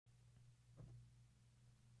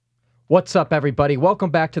What's up, everybody? Welcome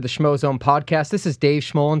back to the Schmozone podcast. This is Dave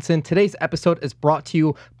Schmulenson. Today's episode is brought to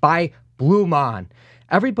you by Blumon.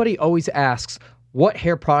 Everybody always asks, what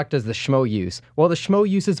hair product does the Schmo use? Well, the Schmo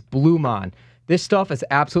uses Blumon. This stuff is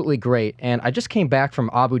absolutely great, and I just came back from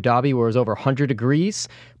Abu Dhabi where it was over 100 degrees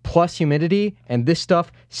plus humidity, and this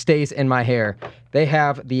stuff stays in my hair. They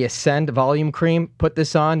have the Ascend Volume Cream. Put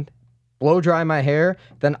this on, blow dry my hair.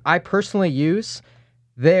 Then I personally use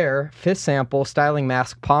their Fifth Sample Styling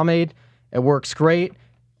Mask Pomade. It works great.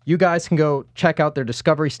 You guys can go check out their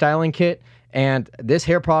Discovery Styling Kit, and this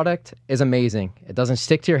hair product is amazing. It doesn't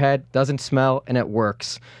stick to your head, doesn't smell, and it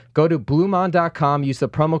works. Go to blumon.com, use the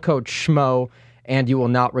promo code SCHMO, and you will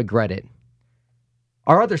not regret it.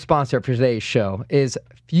 Our other sponsor for today's show is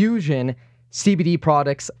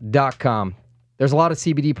FusionCBDProducts.com. There's a lot of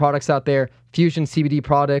CBD products out there. Fusion CBD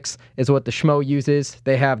products is what the Schmo uses.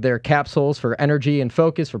 They have their capsules for energy and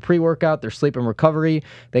focus for pre-workout, their sleep and recovery.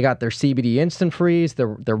 They got their CBD Instant Freeze, their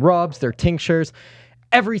rubs, their tinctures.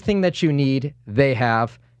 Everything that you need, they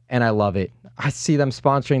have, and I love it. I see them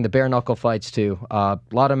sponsoring the bare knuckle fights too. A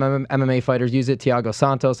lot of MMA fighters use it. Thiago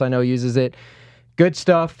Santos, I know, uses it. Good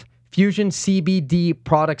stuff.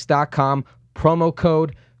 FusionCBDProducts.com. Promo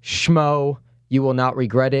code SCHMO. You will not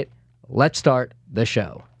regret it. Let's start the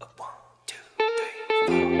show. 1, 2,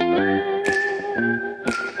 3, 4.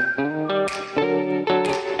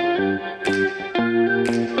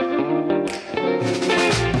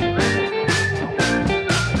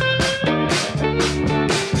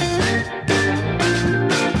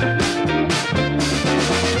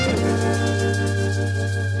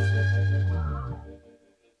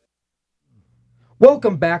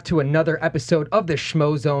 Welcome back to another episode of the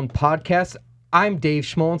Schmozone podcast. I'm Dave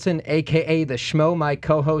Schmulenson, a.k.a. the Schmo. My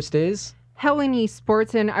co-host is Helen Yee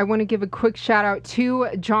Sports, and I want to give a quick shout out to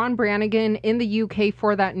John Brannigan in the UK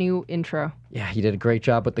for that new intro. Yeah, he did a great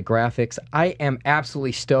job with the graphics. I am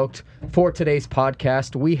absolutely stoked for today's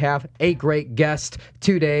podcast. We have a great guest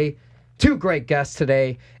today. Two great guests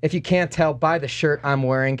today. If you can't tell by the shirt I'm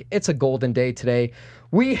wearing, it's a golden day today.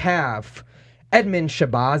 We have Edmen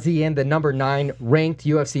Shahbazyan, the number 9 ranked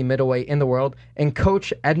UFC middleweight in the world, and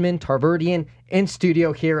Coach Edmond Tarverdyan in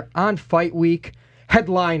studio here on Fight Week,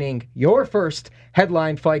 headlining your first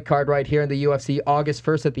headline fight card right here in the UFC, August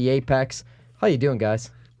 1st at the Apex. How you doing,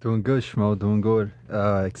 guys? Doing good, Schmo. Doing good.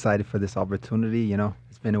 Excited for this opportunity. You know,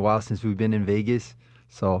 it's been a while since we've been in Vegas,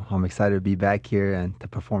 so I'm excited to be back here and to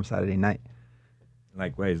perform Saturday night.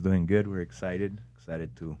 Likewise, doing good. We're excited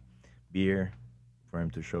to be here for him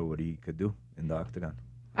to show what he could do in the octagon.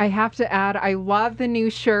 I have to add, I love the new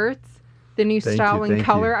shirts, the new style and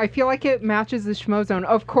color. I feel like it matches the Schmozone.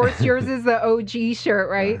 Of course, yours is the OG shirt,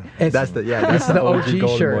 right? That's the OG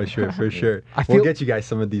Golden shirt. Boy shirt for sure. We'll get you guys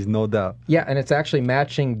some of these, no doubt. Yeah, and it's actually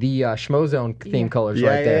matching the Schmozone theme colors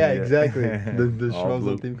right there. Yeah, exactly. The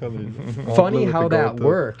Schmozone theme colors. Funny how that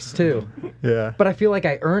works, too. Yeah. But I feel like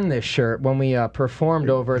I earned this shirt when we performed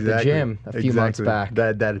over at the gym a few months back.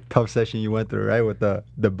 That tough session you went through, right, with the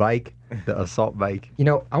bike, the assault bike. You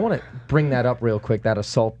know, I want to bring that up real quick, that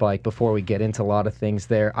assault bike, before we get into a lot of things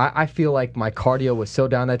there. I feel like my cardio was so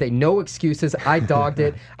down that day. No excuses. I dogged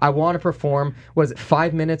it. I want to perform. Was it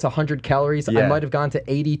 5 minutes, 100 calories? Yeah. I might have gone to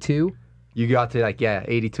 82. You got to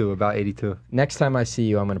 82, about 82. Next time I see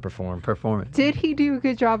you, I'm going to perform. Perform it. Did he do a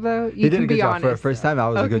good job, though? He did a good job. For a first time, that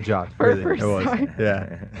was a good job. For really. a first it was. time.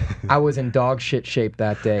 Yeah. I was in dog shit shape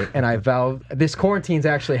that day, and I vowed, this quarantine's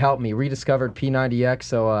actually helped me. Rediscovered P90X,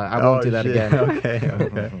 so I won't do that again.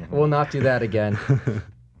 Okay. We'll not do that again.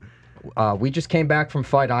 We just came back from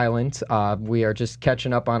Fight Island. We are just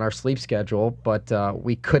catching up on our sleep schedule, but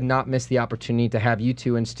we could not miss the opportunity to have you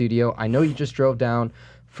two in studio. I know you just drove down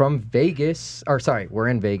from Vegas, we're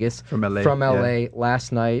in Vegas. From LA.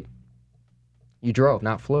 Last night. You drove,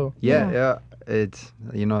 not flew. Yeah. It's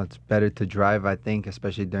better to drive, I think,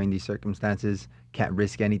 especially during these circumstances. Can't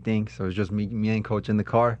risk anything. So it's just me and Coach in the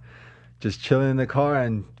car, just chilling in the car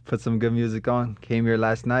and put some good music on. Came here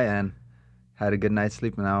last night and had a good night's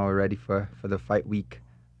sleep, and now we're ready for the fight week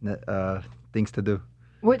things to do.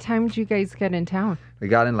 What time did you guys get in town? We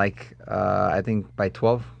got in I think by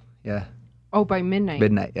 12. Yeah. Oh, by midnight.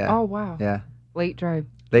 Midnight, yeah. Oh, wow. Yeah. Late drive.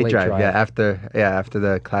 Late drive, yeah. After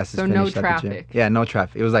the classes so finished no at the gym. traffic. Yeah, no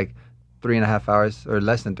traffic. It was like 3.5 hours, or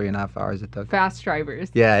less than 3.5 hours it took. Fast drivers.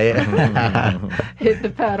 Yeah. Hit the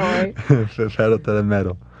pedal, right? Pedal to the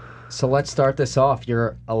metal. So let's start this off.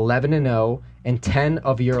 You're 11-0, and 10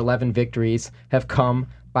 of your 11 victories have come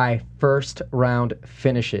by first round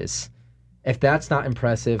finishes. If that's not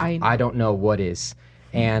impressive, I don't know what is.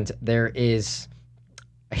 And there is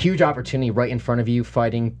a huge opportunity right in front of you,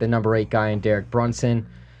 fighting the number 8 guy in Derek Brunson.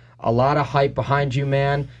 A lot of hype behind you,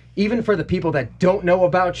 man. even for the people that don't know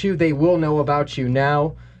about you, they will know about you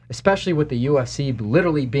now, especially with the UFC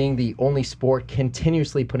literally being the only sport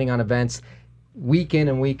continuously putting on events week in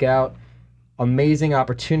and week out. Amazing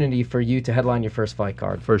opportunity for you to headline your first fight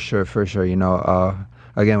card. For sure. You know,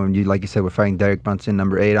 again, when like you said, we're fighting Derek Brunson,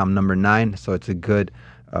 number 8. I'm number 9, so it's a good.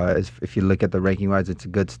 If you look at the ranking wise, it's a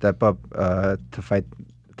good step up to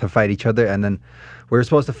fight each other. And then we were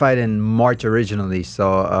supposed to fight in March originally,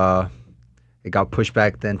 so it got pushed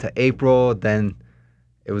back then to April. Then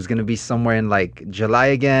it was gonna be somewhere in like July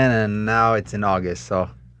again, and now it's in August. So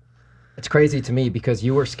it's crazy to me because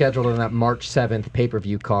you were scheduled on that March 7th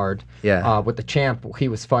pay-per-view card. Yeah. With the champ, he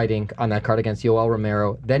was fighting on that card against Yoel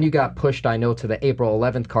Romero. Then you got pushed, I know, to the April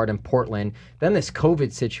 11th card in Portland. Then this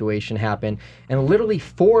COVID situation happened. And literally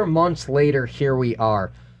 4 months later, here we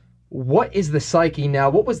are. What is the psyche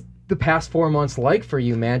now? What was the past 4 months like for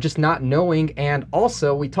you, man? Just not knowing. And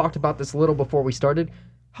also, we talked about this a little before we started.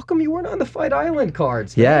 How come you weren't on the Fight Island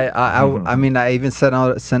cards? Man? Yeah, I mean, I even sent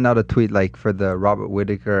out a tweet like for the Robert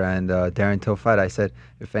Whittaker and Darren Till fight. I said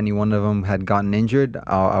if any one of them had gotten injured,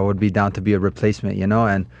 I would be down to be a replacement, you know.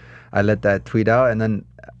 And I let that tweet out, and then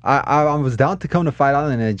I was down to come to Fight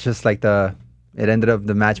Island, and it's just like it ended up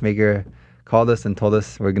the matchmaker called us and told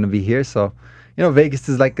us we're gonna be here. So, you know, Vegas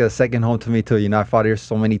is like a second home to me too. You know, I fought here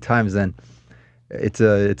so many times, and it's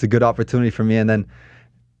a good opportunity for me. And then.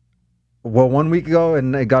 Well, 1 week ago,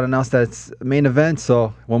 and it got announced that it's main event,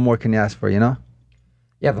 so what more can you ask for, you know?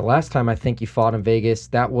 Yeah, the last time I think you fought in Vegas,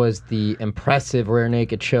 that was the impressive rear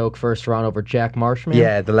naked choke first round over Jack Marshman.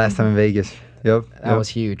 Yeah, the last time in Vegas. Yep. That was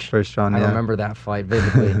huge. First round, I remember that fight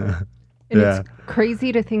vividly. And it's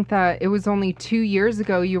crazy to think that it was only 2 years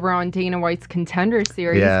ago you were on Dana White's Contender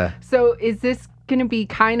Series. Yeah. So is this going to be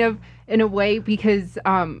kind of, in a way, because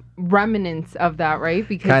remnants of that, right?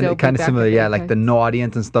 Because kind of similar, yeah, like the no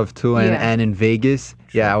audience and stuff too, and in Vegas,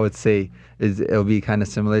 I would say it'll be kind of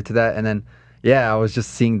similar to that. And then, I was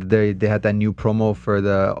just seeing that they had that new promo for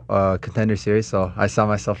the Contender Series, so I saw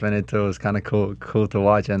myself in it too. It was kind of cool to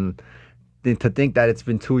watch, and to think that it's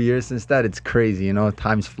been 2 years since that, it's crazy, you know,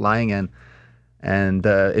 time's flying, and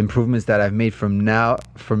the improvements that I've made from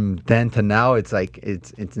then to now, it's like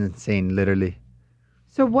it's insane, literally.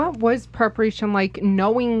 So what was preparation like,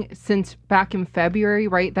 knowing since back in February,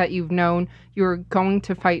 right, that you've known you were going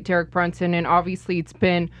to fight Derek Brunson, and obviously it's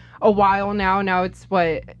been a while now. Now it's,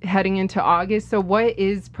 heading into August. So what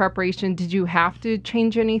is preparation? Did you have to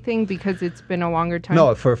change anything because it's been a longer time?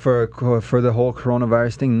 No, for the whole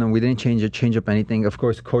coronavirus thing, no, we didn't change up anything. Of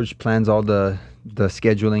course, coach plans all the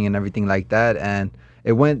scheduling and everything like that, and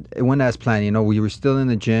it went as planned. You know, we were still in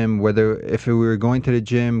the gym, if we were going to the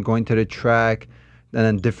gym, going to the track, and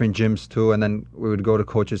then different gyms too, and then we would go to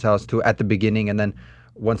coach's house too at the beginning, and then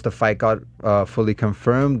once the fight got fully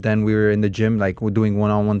confirmed, then we were in the gym, like we're doing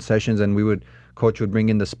one-on-one sessions, and coach would bring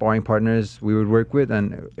in the sparring partners we would work with,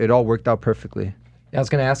 and it all worked out perfectly. I was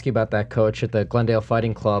going to ask you about that, Coach, at the Glendale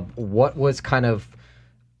Fighting Club. What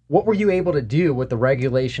were you able to do with the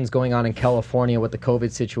regulations going on in California with the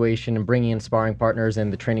COVID situation and bringing in sparring partners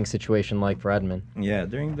and the training situation like for Edmond? Yeah,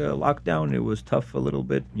 during the lockdown, it was tough a little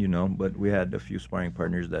bit, you know, but we had a few sparring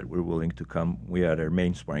partners that were willing to come. We had our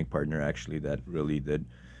main sparring partner, actually, that really did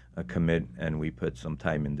commit, and we put some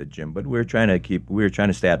time in the gym. But we were trying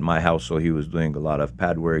to stay at my house, so he was doing a lot of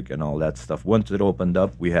pad work and all that stuff. Once it opened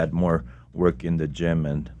up, we had more work in the gym,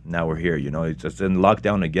 and now we're here. You know, it's in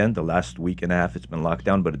lockdown again. The last week and a half it's been locked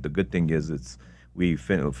down, but the good thing is we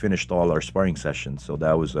finished all our sparring sessions, so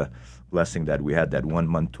that was a blessing that we had that 1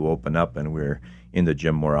 month to open up, and we're in the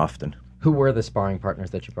gym more often. Who were the sparring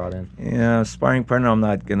partners that you brought in? Yeah, sparring partner, I'm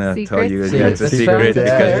not gonna tell you. Yeah, it's a secret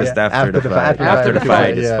because just after the fight. After the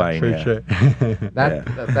fight is fine. For sure.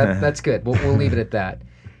 That's good. We'll leave it at that.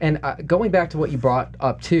 And going back to what you brought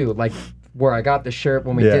up too, like where I got the shirt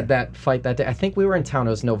when we did that fight that day. I think we were in town.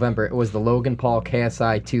 It was November. It was the Logan Paul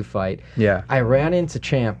KSI 2 fight. Yeah. I ran into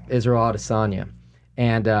champ Israel Adesanya,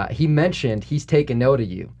 and he mentioned he's taken note of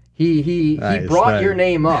you. He brought your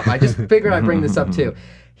name up. I just figured I'd bring this up too.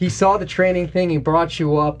 He saw the training thing. He brought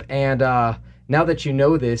you up, and now that you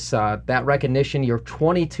know this, that recognition, you're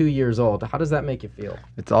 22 years old. How does that make you feel?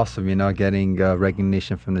 It's awesome, you know, getting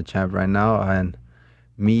recognition from the champ right now, and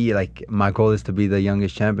me, like, my goal is to be the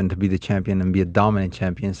youngest champion, to be the champion and be a dominant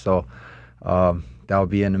champion. So that would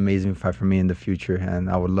be an amazing fight for me in the future, and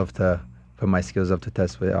I would love to put my skills up to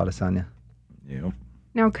test with Adesanya. Yeah.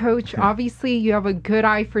 Now, Coach, obviously you have a good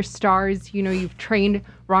eye for stars. You know, you've trained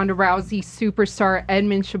Ronda Rousey, superstar,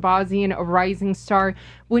 Edmen Shahbazyan, a rising star.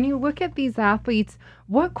 When you look at these athletes,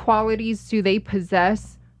 what qualities do they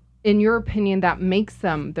possess, in your opinion, that makes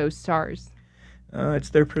them those stars? It's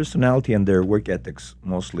their personality and their work ethics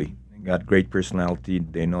mostly. They got great personality.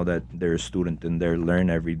 They know that they're a student in there, learn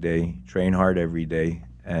every day, train hard every day,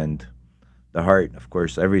 and the heart, of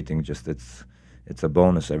course, everything. Just it's a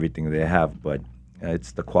bonus, everything they have, but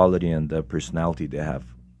it's the quality and the personality they have.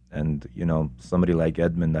 And somebody like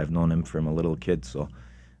Edmond, I've known him from a little kid, so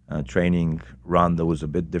training Ronda was a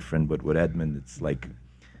bit different. But with Edmond, it's like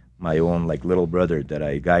my own little brother that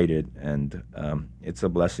I guided, and it's a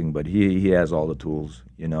blessing. But he has all the tools.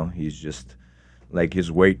 He's just like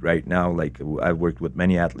his weight right now. Like I've worked with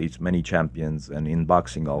many athletes, many champions, and in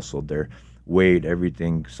boxing also, their weight,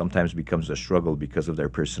 everything sometimes becomes a struggle because of their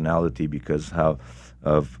personality, because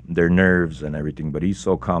of their nerves and everything. But he's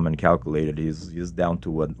so calm and calculated. He's down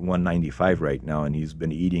to 195 right now, and he's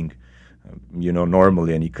been eating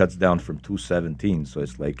normally, and he cuts down from 217. So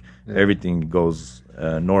it's like everything goes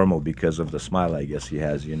normal because of the smile, I guess he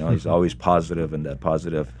has. He's always positive, and that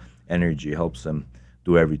positive energy helps him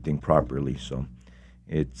do everything properly. So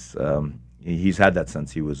it's he's had that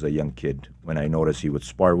since he was a young kid. When I noticed he would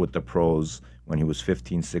spar with the pros when he was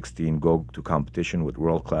 15, 16, go to competition with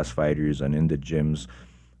world-class fighters, and in the gyms,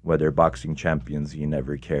 whether boxing champions, he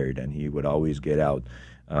never cared, and he would always get out.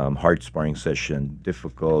 Hard sparring session,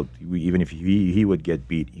 difficult. Even if he would get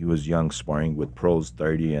beat, he was young, sparring with pros,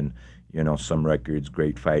 30, and some records,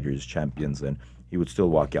 great fighters, champions, and he would still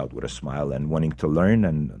walk out with a smile and wanting to learn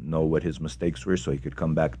and know what his mistakes were, so he could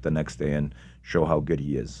come back the next day and show how good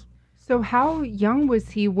he is. So how young was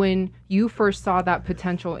he when you first saw that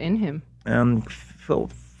potential in him?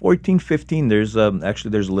 14, 15. There's a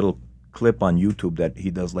little clip on YouTube that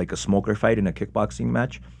he does like a smoker fight in a kickboxing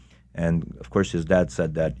match. And, of course, his dad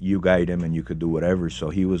said that you guide him and you could do whatever. So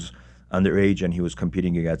he was underage and he was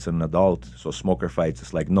competing against an adult. So smoker fights,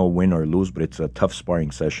 it's like no win or lose, but it's a tough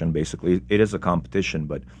sparring session, basically. It is a competition,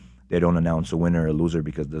 but they don't announce a winner or a loser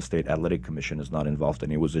because the State Athletic Commission is not involved.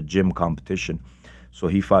 And it was a gym competition. So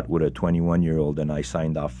he fought with a 21-year-old, and I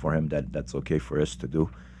signed off for him that that's okay for us to do.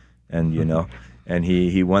 And, and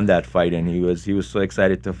he won that fight, and he was so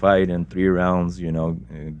excited to fight in 3 rounds,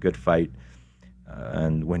 good fight.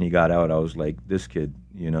 And when he got out, I was like, this kid,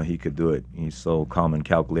 he could do it. He's so calm and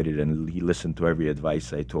calculated, and he listened to every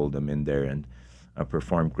advice I told him in there, and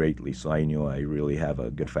performed greatly. So I knew I really have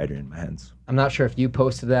a good fighter in my hands. I'm not sure if you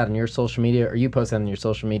posted that on your social media or you posted that on your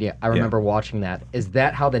social media. I remember watching that. Is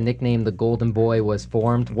that how the nickname the Golden Boy was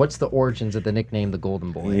formed? What's the origins of the nickname the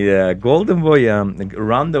Golden Boy? Yeah, Golden Boy.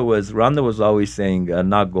 Ronda was always saying,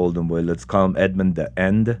 not Golden Boy. Let's call him Edmond the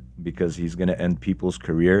End, because he's gonna end people's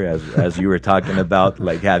career, as you were talking about,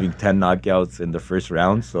 like having 10 knockouts in the first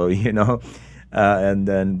round. So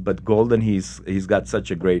but Golden, he's got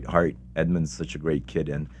such a great heart. Edmond's such a great kid,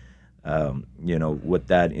 and with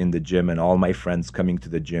that in the gym, and all my friends coming to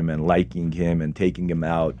the gym and liking him and taking him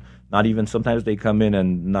out. Not even, sometimes they come in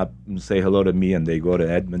and not say hello to me, and they go to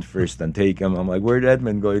Edmond first and take him. I'm like, where'd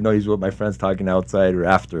Edmond go? He's with my friends talking outside, or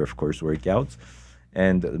after, of course, workouts.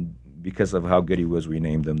 And because of how good he was, we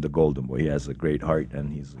named him the Golden Boy. He has a great heart,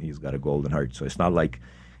 and he's got a golden heart. So it's not like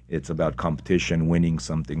it's about competition, winning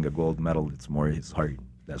something, a gold medal. It's more his heart.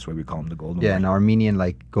 That's why we call him the Golden Boy. Yeah, in Armenian,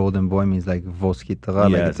 Golden Boy means Voski Tara.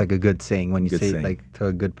 It's like a good saying when you say it to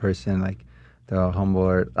a good person, the humble.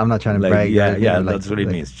 Or, I'm not trying to brag. That's what it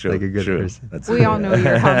means. True. Like a good person. We all know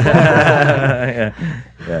you're humble.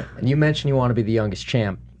 Yeah. And you mentioned you want to be the youngest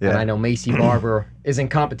champ. Yeah. And I know Macy Barber is in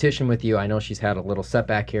competition with you. I know she's had a little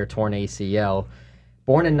setback here, torn ACL.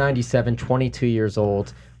 Born in 97, 22 years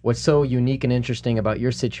old. What's so unique and interesting about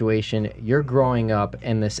your situation, you're growing up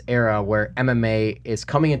in this era where MMA is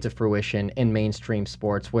coming into fruition in mainstream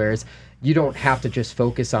sports, whereas you don't have to just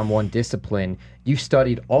focus on one discipline. You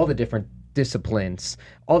studied all the different disciplines,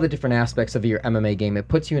 all the different aspects of your MMA game. It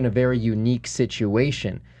puts you in a very unique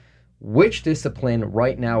situation. Which discipline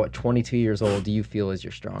right now at 22 years old do you feel is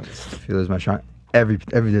your strongest? I feel is my strong. Every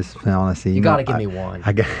discipline, honestly. You got to give me one.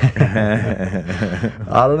 I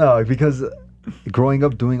don't know, because growing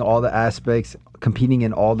up doing all the aspects, competing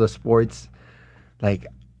in all the sports,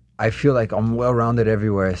 I feel like I'm well-rounded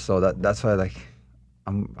everywhere. So that's why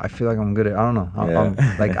I feel like I'm good at, I don't know. I'm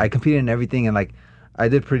I competed in everything, and I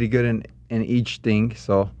did pretty good in each thing.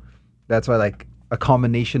 So that's why a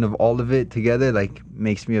combination of all of it together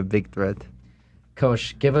makes me a big threat.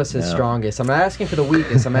 Coach, give us his strongest. I'm not asking for the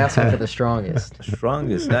weakest. I'm asking for the strongest.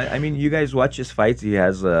 Strongest. I mean, you guys watch his fights. He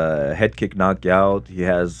has a head kick knockout. He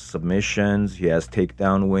has submissions. He has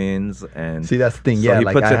takedown wins. And see, that's the thing. So he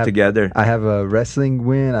puts it together. I have a wrestling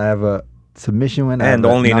win. I have a submission win. And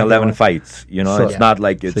only in 11 fights. You know, So- it's not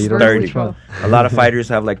like it's you don't know 30. which one. A lot of fighters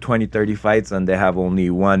have like 20, 30 fights, and they have only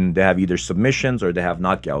one. They have either submissions or they have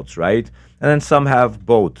knockouts, right? And then some have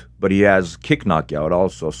both, but he has kick knockout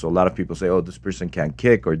also. So a lot of people say, oh, this person can't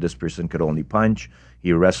kick, or this person could only punch.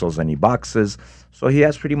 He wrestles and he boxes. So he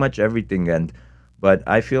has pretty much everything. But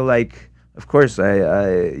I feel like, of course,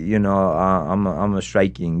 I'm a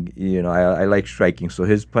striking. I like striking. So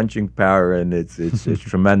his punching power, and it's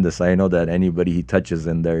tremendous. I know that anybody he touches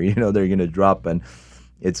in there, they're gonna drop, and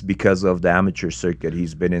it's because of the amateur circuit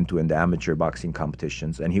he's been into in the amateur boxing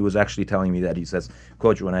competitions. And he was actually telling me that, he says,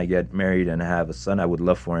 Coach, when I get married and have a son, I would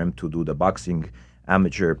love for him to do the boxing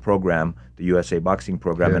amateur program, the USA boxing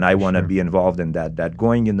program, Yeah, and I want to sure. be involved in that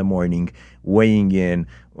going in the morning, weighing in,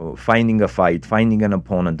 finding a fight, finding an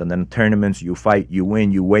opponent, and then tournaments, you fight, you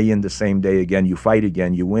win, you weigh in the same day again, you fight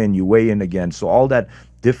again, you win, you weigh in again. So all that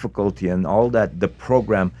difficulty and all that, the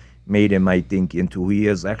program made him, I think, into who he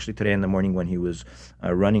is. Actually, today in the morning when he was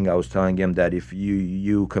running, I was telling him that if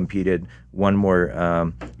you competed one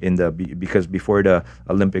more because before the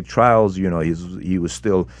Olympic trials, he was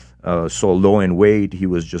still so low in weight. He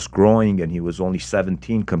was just growing, and he was only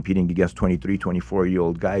 17, competing against 23,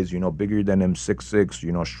 24-year-old guys, bigger than him,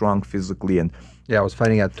 6'6", strong physically. And Yeah, I was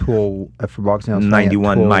fighting at 2 for boxing. I was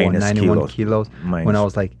 91 fighting at 201, minus 91 kilos. when I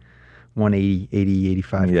was like 180, 80,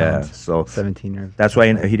 85 Yeah, pounds. so 17 years. that's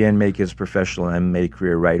why he didn't make his professional MMA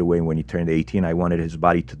career right away when he turned 18. I wanted his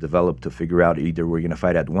body to develop, to figure out either we're going to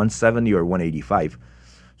fight at 170 or 185.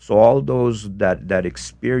 So all those, that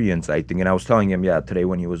experience, I think, and I was telling him, today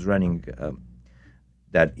when he was running,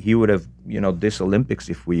 that he would have, this Olympics,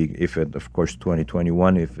 if it, of course,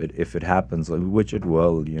 2021, if it happens, which it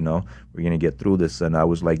will, we're going to get through this. And I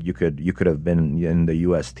was like, you could have been in the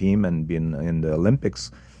U.S. team and been in the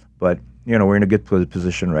Olympics. But, we're in a good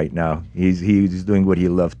position right now. He's doing what he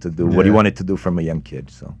loved to do, what he wanted to do from a young kid.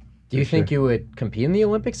 So. Do you think you would compete in the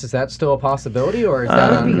Olympics? Is that still a possibility, or is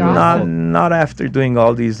that would be awesome. not after doing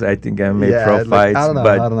all these, I think, MMA Yeah, pro like, fights. I don't know,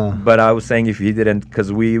 but I don't know. but I was saying if he didn't,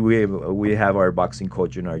 because we have our boxing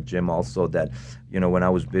coach in our gym also, that when I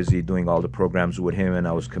was busy doing all the programs with him and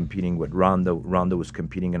I was competing with Ronda was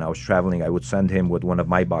competing and I was traveling, I would send him with one of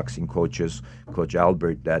my boxing coaches, Coach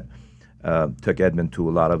Albert, that took Edmond to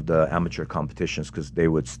a lot of the amateur competitions, because they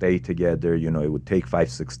would stay together. It would take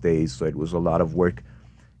 5-6 days, so it was a lot of work.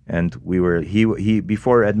 And he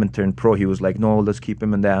before Edmond turned pro, he was like, no, let's keep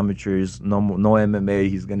him in the amateurs. No MMA.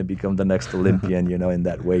 He's going to become the next Olympian, in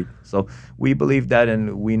that weight. So we believe that,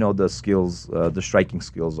 and we know the skills, the striking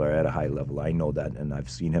skills are at a high level. I know that, and I've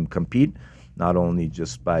seen him compete, not only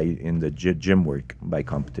just in the gym work, by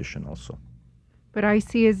competition also. But I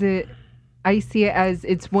see it as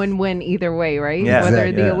it's win-win either way, right? Yeah, Whether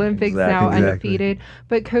exactly. the Yeah, Olympics now exactly. undefeated.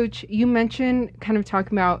 But Coach, you mentioned kind of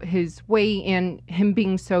talking about his weight and him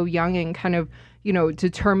being so young and kind of,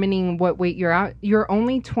 determining what weight you're at. You're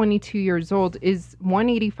only 22 years old. Is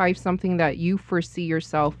 185 something that you foresee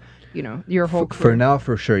yourself, your whole For career? now,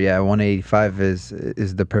 for sure, yeah, 185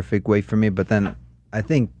 is the perfect weight for me. But then I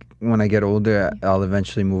think when I get older, I'll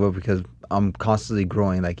eventually move up, because I'm constantly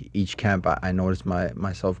growing. Like each camp, I notice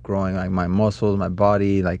myself growing, like my muscles, my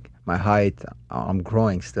body, like my height. I'm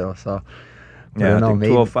growing still. So Yeah, I know, think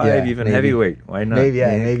maybe- 205, yeah, even maybe. heavyweight. Why not? Maybe,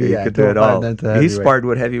 yeah, He maybe, could- yeah, He could do it 205 all. then to He heavyweight. sparred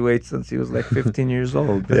with heavyweight since he was like 15 years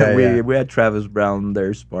old. Yeah, we had Travis Brown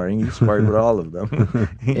there sparring. He sparred with all of them.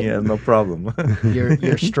 He has no problem.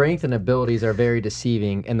 your strength and abilities are very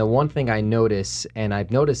deceiving. And the one thing I notice, and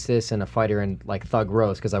I've noticed this in a fighter in like Thug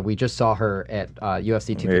Rose, because we just saw her at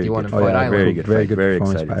UFC 251 in good. Fight Island. Very good Very fight. good Very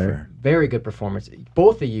performance excited by for her. her. Very good performance.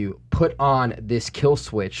 Both of you put on this kill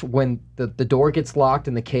switch when the door gets locked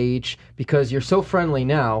in the cage, because you're so friendly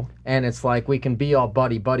now, and it's like we can be all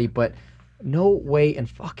buddy, but no way in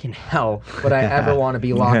fucking hell would I ever want to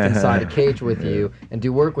be locked inside a cage with you and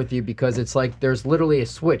do work with you, because it's like there's literally a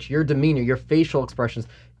switch. Your demeanor, your facial expressions,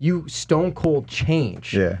 you stone cold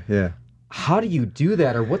change. Yeah. How do you do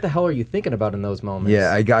that, or what the hell are you thinking about in those moments?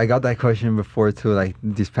 Yeah, I got that question before too. Like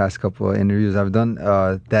these past couple of interviews I've done,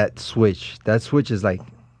 that switch is like,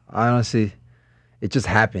 honestly, it just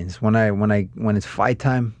happens when it's fight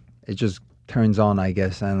time. It just turns on, I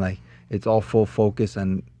guess, and like it's all full focus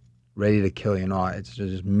and ready to kill. It's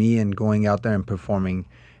just me and going out there and performing.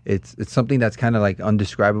 It's something that's kind of like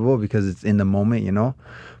undescribable because it's in the moment,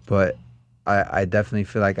 But I definitely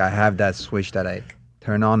feel like I have that switch that I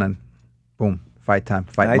turn on and boom, fight time,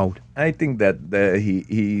 fight mode. I think that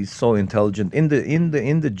he's so intelligent. In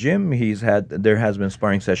the gym, there has been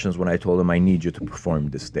sparring sessions when I told him, I need you to perform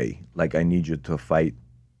this day. Like, I need you to fight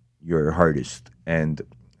your hardest. And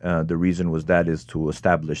the reason is to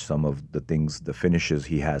establish some of the things, the finishes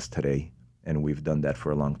he has today. and we've done that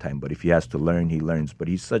for a long time. But if he has to learn, he learns. But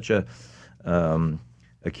he's such a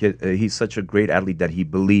kid. He's such a great athlete that he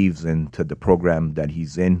believes into the program that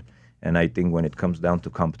he's in. And I think when it comes down to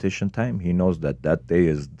competition time, he knows that that day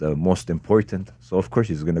is the most important. So, of course,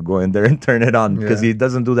 he's going to go in there and turn it on because he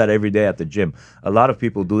doesn't do that every day at the gym. A lot of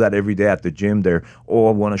people do that every day at the gym. They're, I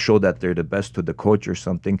want to show that they're the best to the coach or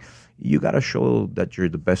something. You got to show that you're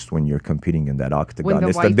the best when you're competing in that octagon. When the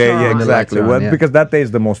It's the lights day, are yeah, on. exactly. The lights are on, Because that day is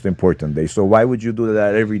the most important day. So why would you do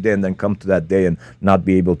that every day and then come to that day and not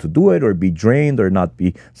be able to do it or be drained or not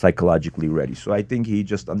be psychologically ready? So I think he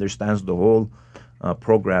just understands the whole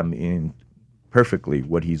program in perfectly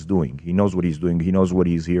what he's doing. He knows what he's doing. He knows what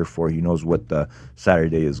he's here for. He knows what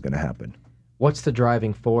Saturday is going to happen. What's the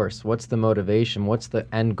driving force? What's the motivation? What's the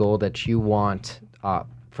end goal that you want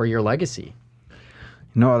for your legacy?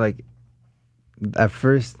 You know, like at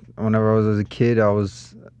first, whenever I was a kid, I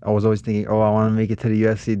was always thinking, oh, I want to make it to the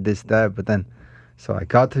UFC, this, that. But then, so I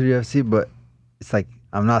got to the UFC, but it's like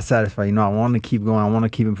I'm not satisfied. You know, I want to keep going. I want to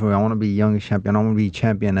keep improving. I want to be youngest champion. I want to be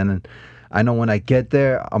champion. And then I know when I get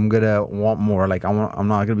there, I'm gonna want more. Like I'm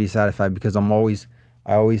not gonna be satisfied because I always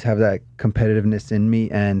have that competitiveness in me,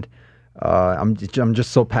 and I'm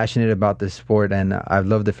just so passionate about this sport, and I've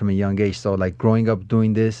loved it from a young age. So like growing up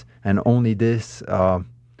doing this and only this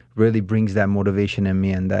really brings that motivation in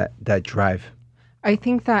me and that drive. I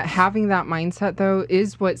think that having that mindset, though,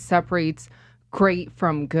 is what separates great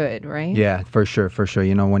from good, right? Yeah, for sure.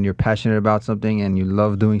 You know, when you're passionate about something and you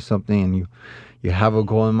love doing something and you have a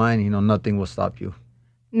goal in mind, you know, nothing will stop you.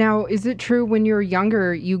 Now, is it true when you were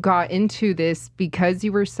younger, you got into this because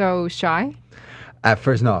you were so shy? At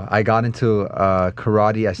first, no. I got into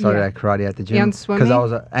karate. I started at karate at the gym. And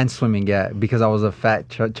swimming? And swimming, yeah. Because I was a fat,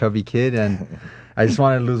 chubby kid, and I just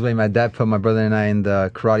wanted to lose weight. My dad put my brother and I in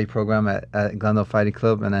the karate program at Glendale Fighting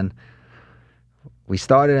Club, and then we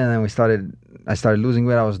started, I started losing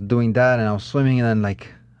weight. I was doing that, and I was swimming, and then like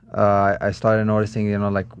I started noticing, you know,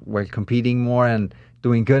 like we're competing more and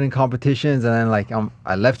doing good in competitions, and then like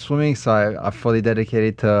I left swimming, so I fully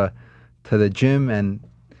dedicated to the gym, and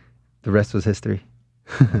the rest was history.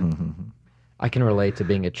 I can relate to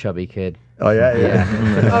being a chubby kid. Oh yeah.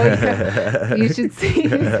 Oh, yeah. You should see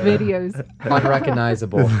his videos.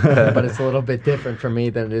 Unrecognizable, but it's a little bit different for me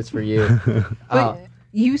than it is for you. But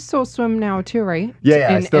you still swim now too, right? Yeah,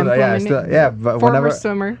 And I still, but former whenever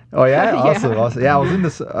swimmer. Oh yeah, Yeah. awesome. Yeah, I was in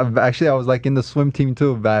the actually I was like in the swim team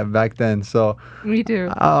too back then. So Me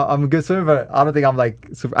too. I'm a good swimmer, but I don't think I'm like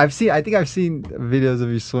super. I think I've seen videos of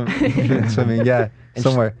you swimming. Yeah, And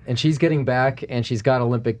somewhere. and she's getting back, and she's got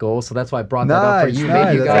Olympic goals, so that's why I brought that up for you. Nice,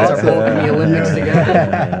 Maybe you that's guys are both in the Olympics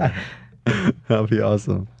together. That'd be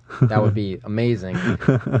awesome. That would be amazing.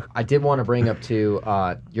 I did want to bring up to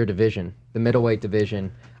your division, the middleweight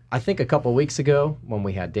division. I think a couple weeks ago when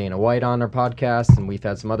we had Dana White on our podcast, and we've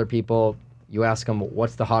had some other people, you ask them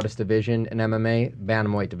what's the hottest division in MMA,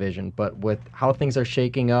 bantamweight division. But with how things are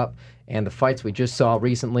shaking up and the fights we just saw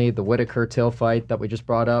recently, the Whittaker Till fight that we just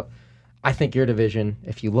brought up, I think your division,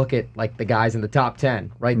 if you look at like the guys in the top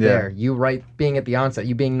 10 right there, you being at the onset,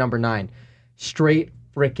 you being number 9, straight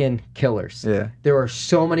freaking killers. Yeah. There are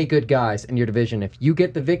so many good guys in your division. If you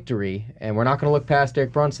get the victory, and we're not going to look past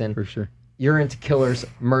Derek Brunson, For sure. you're into killers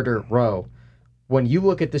murder row. When you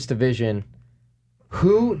look at this division,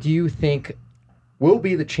 who do you think will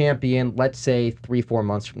be the champion, let's say 3-4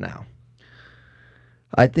 months from now?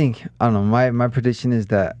 I don't know. My prediction is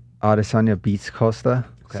that Adesanya beats Costa.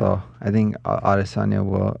 Okay. So I think Adesanya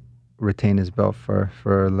will retain his belt for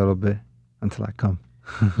a little bit until I come.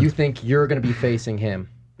 You think you're going to be facing him?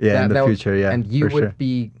 Yeah, in the future, yeah. And you for would sure.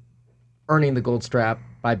 be earning the gold strap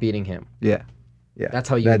by beating him. Yeah. Yeah. That's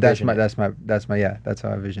how you that's envision it. that's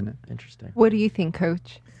how I vision it. Interesting. What do you think,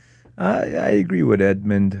 Coach? I agree with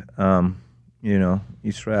Edmond. You know,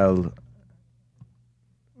 Israel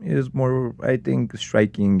is more, I think,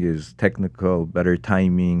 striking is technical, better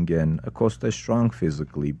timing, and Acosta is strong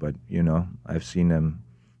physically, but, you know, I've seen him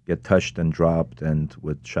get touched and dropped and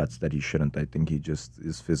with shots that he shouldn't. I think he just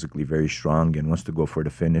is physically very strong and wants to go for the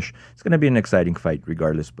finish. It's going to be an exciting fight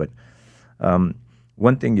regardless, but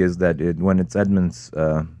one thing is that when it's Edmond's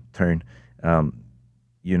turn,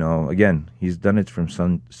 you know, again, he's done it from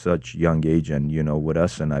such young age, and, you know, with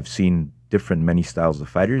us, and I've seen many styles of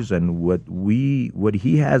fighters, and what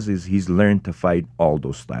he has is he's learned to fight all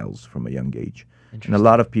those styles from a young age. And a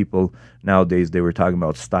lot of people nowadays, they were talking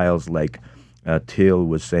about styles like Till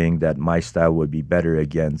was saying that my style would be better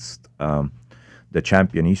against the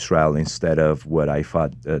champion Israel instead of what I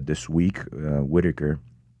fought this week, Whittaker,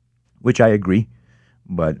 which I agree.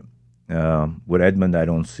 But With Edmond, I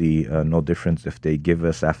don't see no difference if they give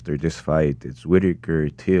us after this fight. It's Whittaker,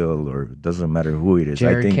 Till, or it doesn't matter who it is.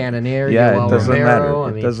 Jared Cannonier, yeah, Yoel it doesn't Romero,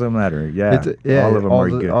 matter. It doesn't matter. Yeah, Yeah, all of them are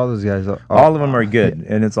good. All those guys. All of them are good,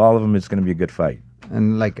 and it's all of them. It's going to be a good fight.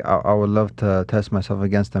 And like I would love to test myself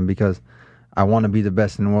against them because I want to be the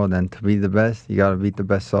best in the world, and to be the best, you gotta beat the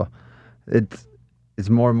best. So it's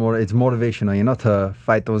more and more. It's motivational, you know, to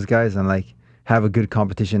fight those guys and like have a good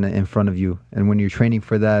competition in front of you. And when you're training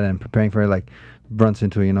for that and preparing for it, like Brunson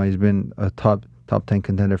too, you know, he's been a top 10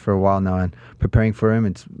 contender for a while now, and preparing for him,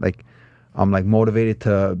 it's like I'm like motivated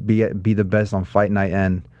to be the best on fight night.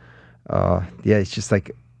 And yeah, it's just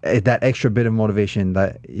like that extra bit of motivation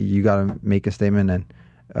that you gotta make a statement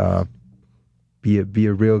and be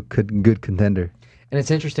a real good contender. And it's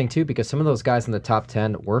interesting, too, because some of those guys in the top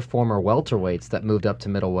 10 were former welterweights that moved up to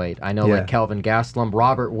middleweight. I know, like Kelvin Gastelum,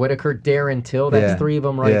 Robert Whittaker, Darren Till, that's three of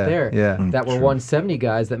them right there. Yeah. That were 170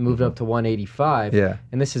 guys that moved up to 185. Yeah.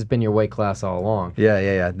 And this has been your weight class all along.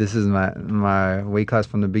 Yeah. This is my weight class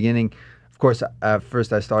from the beginning. Of course, at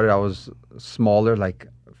first I was smaller, like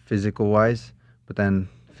physical-wise, but then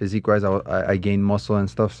physique-wise, I gained muscle and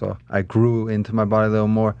stuff, so I grew into my body a little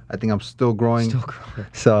more. I think I'm still growing.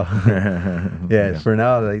 So, yeah, for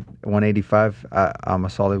now, like 185, I'm a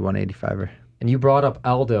solid 185er. And you brought up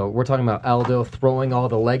Aldo. We're talking about Aldo throwing all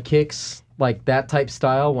the leg kicks, like that type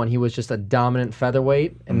style when he was just a dominant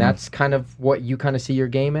featherweight, and that's kind of what you kind of see your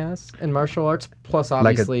game as in martial arts, plus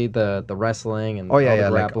obviously the wrestling and all the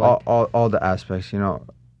grappling. like all the aspects, you know.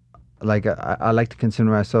 Like I like to consider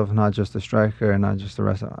myself not just a striker and not just a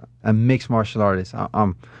wrestler, a mixed martial artist.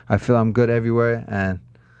 I feel I'm good everywhere, and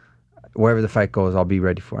wherever the fight goes, I'll be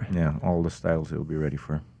ready for it. Yeah, all the styles he'll be ready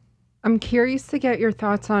for. I'm curious to get your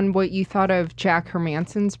thoughts on what you thought of Jack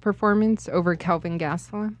Hermansson's performance over Kelvin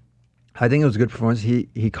Gastelum. I think it was a good performance.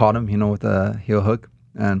 He caught him, you know, with a heel hook,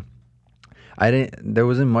 and there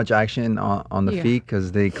wasn't much action on the feet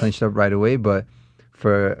because they clinched up right away, but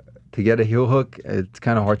to get a heel hook, it's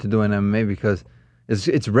kind of hard to do in MMA because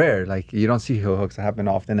it's rare. Like, you don't see heel hooks happen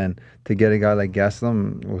often, and to get a guy like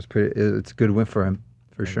Gastelum it's a good win for him,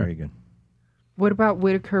 for sure. Very good. What about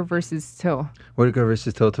Whittaker versus Till? Whittaker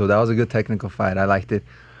versus Till. That was a good technical fight. I liked it.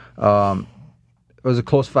 It was a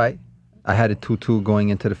close fight. I had a 2-2 going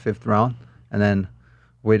into the 5th round, and then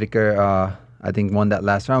Whittaker, I think, won that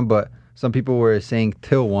last round, but some people were saying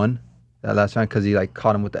Till won that last round because he like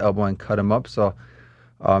caught him with the elbow and cut him up. So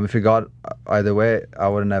if it got either way, I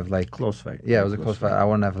wouldn't have like close fight. Yeah, it was a close fight. I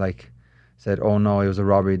wouldn't have like said, "Oh no, it was a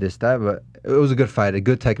robbery," this that. But it was a good fight, a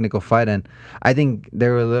good technical fight, and I think they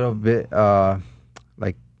were a little bit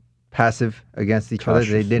like passive against each other.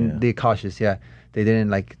 They didn't. They cautious. Yeah, they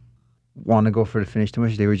didn't like want to go for the finish too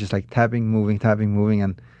much. They were just like tapping, moving,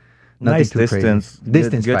 and nothing nice too distance. Crazy.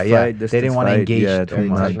 Distance good fight. Yeah, distance they didn't want to engage too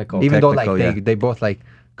much. Technical. Even though like they both like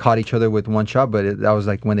caught each other with one shot, but that was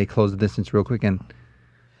like when they closed the distance real quick, and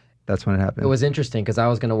that's when it happened. It was interesting because I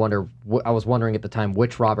was wondering at the time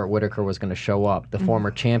which Robert Whittaker was going to show up. The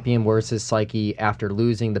former champion, where's his psyche after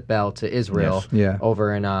losing the belt to Israel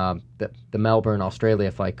over in the Melbourne,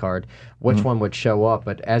 Australia fight card. Which one would show up?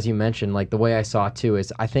 But as you mentioned, like the way I saw it too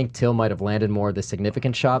is I think Till might have landed more of the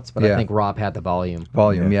significant shots, but I think Rob had the volume.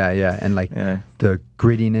 Yeah. And like the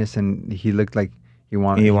grittiness, and he looked like he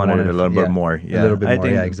wanted it a little bit more. Yeah, a little bit I more.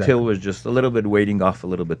 think Exactly. Till was just a little bit waiting off a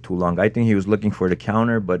little bit too long. I think he was looking for the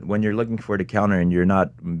counter, but when you're looking for the counter and you're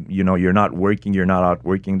not working, you're not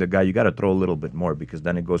outworking the guy, you got to throw a little bit more because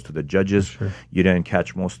then it goes to the judges. Sure. You didn't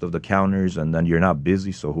catch most of the counters, and then you're not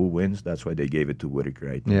busy. So who wins? That's why they gave it to Whittaker.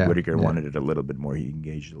 I think Whittaker wanted it a little bit more. He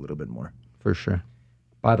engaged a little bit more. For sure.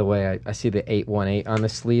 By the way, I see the 818 on the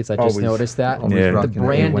sleeves. I just Always- noticed that. always The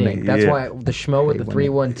branding. That's why the Schmo with the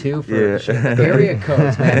 312 for area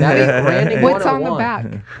codes, man. That ain't branding. What's on the 101.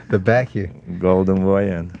 back? The back here. Golden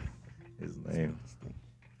Boy and his name.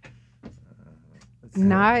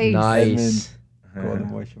 Nice. Golden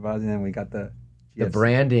Boy Shahbazyan, and we got the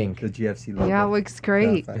branding. the GFC logo. Yeah, looks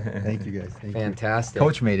great. Thank you guys. Thank you. Fantastic.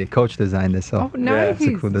 Coach made it. Coach designed this. So Oh, nice.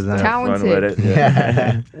 it's a cool design. Fun with Talented. it.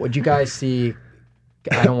 Yeah. Would you guys see?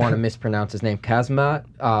 I don't want to mispronounce his name. Kazmat.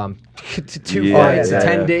 Two Yeah, fights, yeah,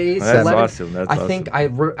 10 yeah. days. That's 11. awesome. That's I think I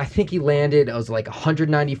think he landed. It was like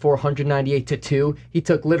 194, 198 to 2. He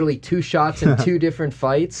took literally 2 shots in 2 different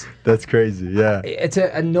fights. That's crazy. Yeah. It's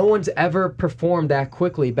no one's ever performed that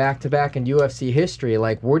quickly back to back in UFC history.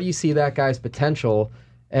 Like, where do you see that guy's potential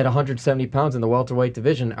at 170 pounds in the welterweight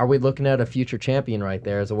division? Are we looking at a future champion right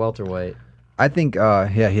there as a welterweight? I think, he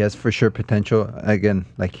has for sure potential. Again,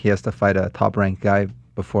 like he has to fight a top-ranked guy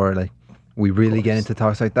before like we really get into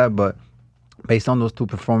talks like that. But based on those two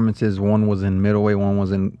performances, one was in middleweight, one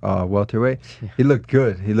was in welterweight. He looked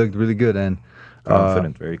good. He looked really good and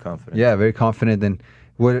Confident, very confident. yeah, very confident. And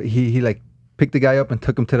what he like picked the guy up and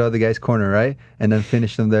took him to the other guy's corner, right, and then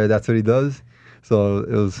finished him there. That's what he does. So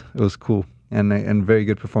it was cool and very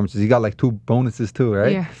good performances. He got like 2 bonuses too,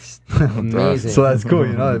 right? Yes. Amazing. So that's cool.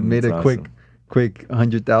 You know, it made That's a awesome. quick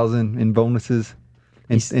 100,000 in bonuses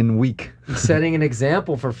in week. He's setting an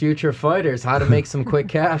example for future fighters how to make some quick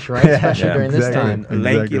cash, right? Especially Yeah, during this exactly. time.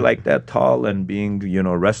 Lanky Exactly. like that, tall, and being,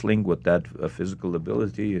 wrestling with that physical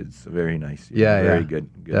ability, it's very nice. Yeah, very yeah.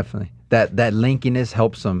 good. Definitely. That lankiness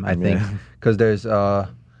helps him, I think, Yeah. because there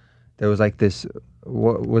was like this.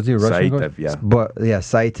 What was he a Russian? Saitev, yeah. But yeah,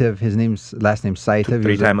 Saitev. His last name Saitev. He was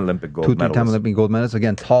Three-time Olympic gold two-time medalist. Olympic gold medalist.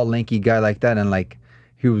 Again, tall, lanky guy like that, and like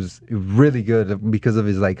he was really good because of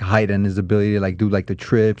his like height and his ability to like do like the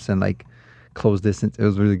trips and like close distance. It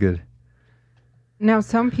was really good. Now,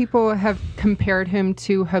 some people have compared him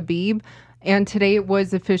to Khabib, and today it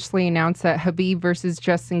was officially announced that Khabib versus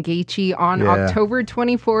Justin Gaethje on Yeah. October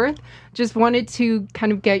 24th. Just wanted to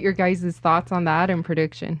kind of get your guys' thoughts on that and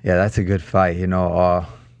prediction. Yeah, that's a good fight. You know,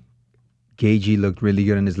 Gaethje looked really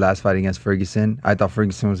good in his last fight against Ferguson. I thought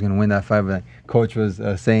Ferguson was going to win that fight, but coach was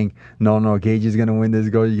saying, no, Gaethje's going to win this.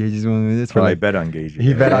 Gaethje's going to win this. Well, I Like, bet on Gaethje.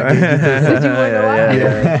 he bet on Gaethje. Did you win a lot?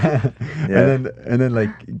 Yeah. Yeah. And then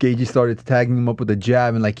like Gaethje started tagging him up with a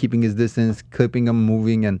jab and like keeping his distance, clipping him,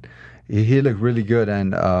 moving, and he looked really good.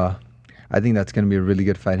 And I think that's going to be a really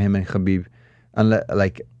good fight, him and Khabib. Unless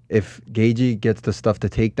like if Gaethje gets the stuff to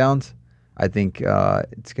takedowns, I think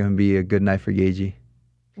it's going to be a good night for Gaethje.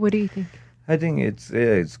 What do you think? I think it's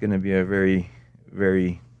going to be a very,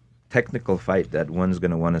 very technical fight that one's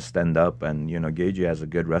going to want to stand up. And, Gaethje has a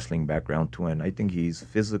good wrestling background too. And I think he's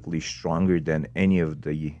physically stronger than any of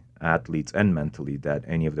the athletes and mentally that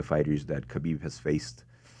any of the fighters that Khabib has faced.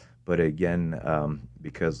 But again,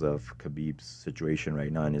 because of Khabib's situation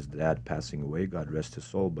right now and his dad passing away, God rest his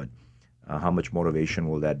soul, but how much motivation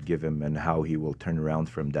will that give him and how he will turn around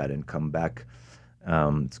from that and come back?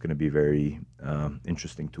 It's going to be very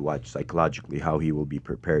interesting to watch psychologically how he will be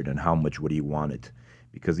prepared and how much would he want it.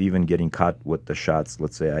 Because even getting caught with the shots,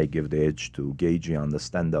 let's say I give the edge to Gaethje on the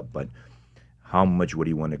stand-up, but how much would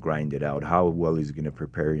he want to grind it out? How well is he going to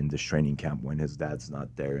prepare in this training camp when his dad's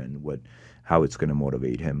not there, and how it's going to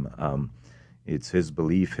motivate him? It's his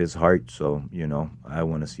belief, his heart. So, I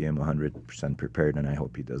want to see him 100% prepared, and I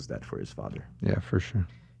hope he does that for his father. Yeah, for sure.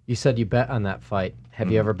 You said you bet on that fight.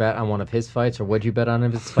 Have you ever bet on one of his fights, or would you bet on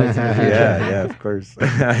his fights in the future? Yeah, of course.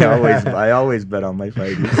 I always bet on my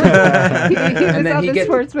fighters. He was then at he the gets-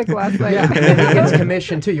 sportsbook last night. Yeah, and then he gets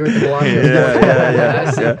commission too. You're at the Blanco.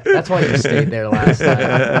 Yeah, See, that's why you stayed there last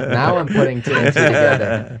time. Now I'm putting 2 and 2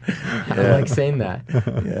 together. I like saying that.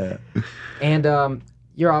 Yeah. And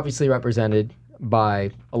you're obviously represented by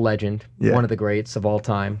a legend, Yeah. one of the greats of all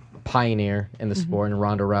time, pioneer in the sport, and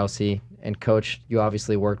Ronda Rousey. And Coach, you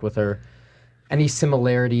obviously worked with her. Any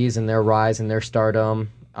similarities in their rise and their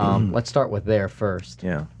stardom? Let's start with there first.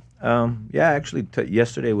 Yeah. Actually,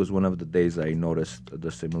 yesterday was one of the days I noticed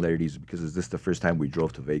the similarities because this is the first time we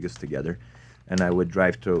drove to Vegas together. And I would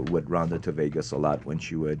drive with Ronda to Vegas a lot when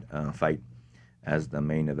she would fight as the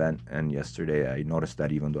main event. And yesterday I noticed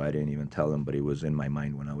that even though I didn't even tell him, but it was in my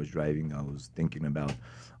mind when I was driving. I was thinking about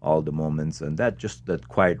all the moments and that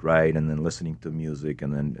quiet ride and then listening to music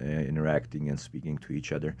and then interacting and speaking to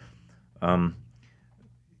each other.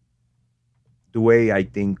 The way I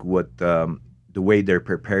think the way they're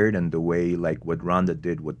prepared and the way like what Ronda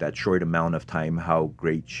did with that short amount of time, how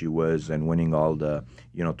great she was and winning all the,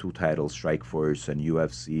 2 titles, Strikeforce and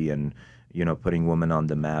UFC and, putting women on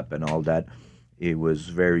the map and all that. It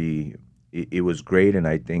was it was great. And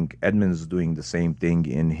I think Edmond's doing the same thing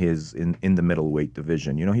in the middleweight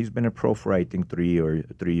division. He's been a pro for, I think, 3 years,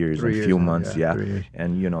 a few months. Yeah. 3 years.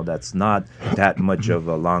 And, that's not that much of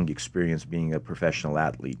a long experience being a professional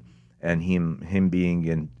athlete. And him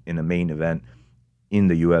being in a main event in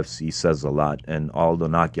the UFC says a lot. And all the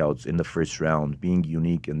knockouts in the first round, being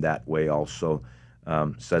unique in that way also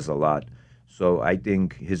says a lot. So I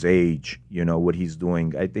think his age, what he's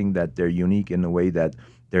doing, I think that they're unique in the way that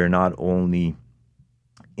they're not only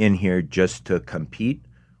in here just to compete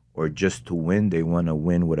or just to win. They want to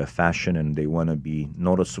win with a fashion and they want to be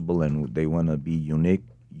noticeable and they want to be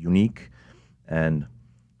unique. And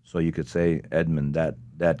so you could say, Edmond,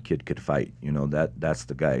 that kid could fight. That's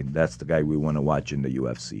the guy. That's the guy we want to watch in the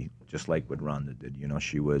UFC. Just like what Ronda did.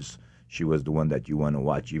 She was the one that you want to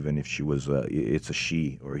watch, even if she was it's a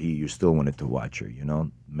she or he. You still wanted to watch her.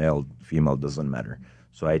 Male, female doesn't matter.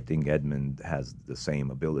 So I think Edmond has the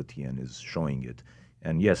same ability and is showing it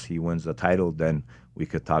And yes, he wins the title, then we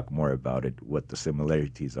could talk more about it, what the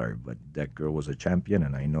similarities are. But that girl was a champion,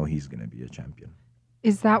 and I know he's going to be a champion.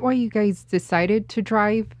 Is that why you guys decided to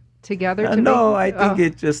drive together? No, I think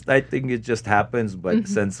it just happens. But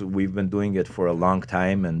since we've been doing it for a long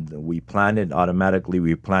time, and we plan it automatically,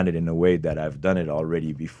 we plan it in a way that I've done it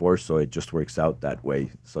already before, so it just works out that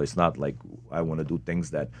way. So it's not like I want to do things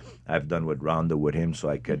that I've done with Ronda with him, so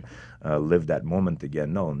I could live that moment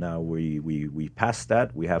again. No, now we passed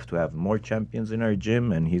that. We have to have more champions in our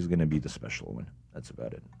gym, and he's going to be the special one. That's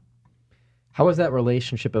about it. How has that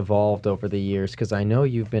relationship evolved over the years? Because I know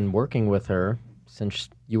you've been working with her since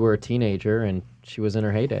you were a teenager and she was in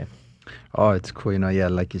her heyday. Oh, it's cool. Yeah,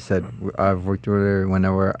 like you said, I've worked with her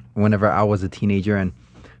whenever I was a teenager, and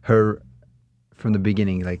her from the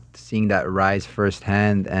beginning, like seeing that rise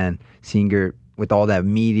firsthand and seeing her with all that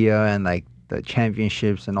media and like the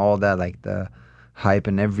championships and all that, like the hype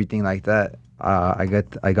and everything like that. I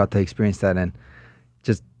got to experience that, and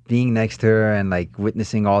just being next to her and like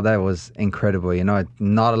witnessing all that was incredible.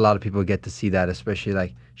 Not a lot of people get to see that, especially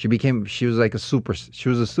like she was a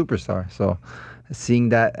superstar. So seeing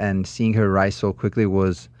that and seeing her rise so quickly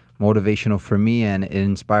was motivational for me, and it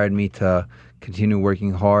inspired me to continue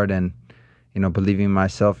working hard and believing in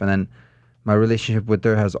myself. And then my relationship with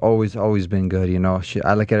her has always been good.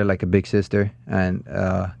 I look at her like a big sister, and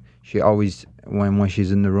she always, when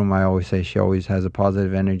she's in the room, I always say she always has a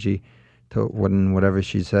positive energy to whatever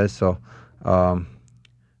she says. So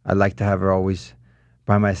I like to have her always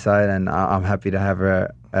by my side, and I'm happy to have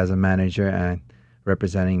her as a manager and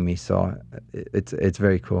representing me. So it's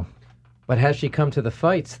very cool. But has she come to the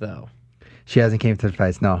fights, though? She hasn't came to the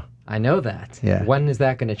fights, no. I know that. Yeah. When is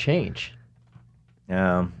that going to change?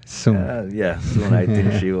 Soon. Soon. I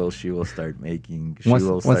think she will start making. Once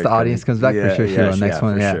the audience comes back, for sure she will. Next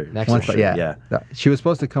one, sure. Next one, yeah. She was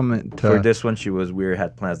supposed to come for this one. We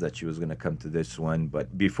had plans that she was going to come to this one,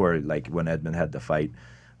 but before, like when Edmond had the fight,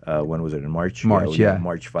 when was it, in March?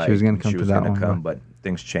 March 5. She was going to come to that one. But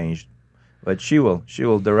things changed. But she will.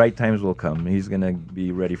 The right times will come. He's going to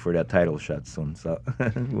be ready for that title shot soon. So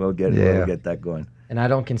we'll get that going. And I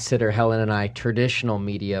don't consider Helen and I traditional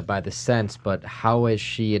media by the sense, but how has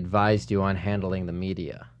she advised you on handling the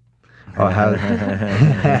media? Oh,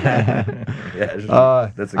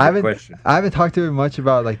 that's a good question. I haven't talked to her much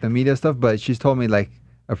about like the media stuff, but she's told me like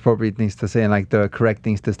appropriate things to say and like the correct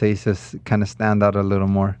things to say, just kind of stand out a little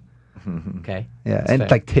more. Okay. Yeah, That's and fair.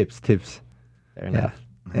 like tips. Fair enough.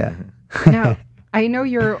 Yeah. Now, I know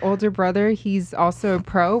your older brother, he's also a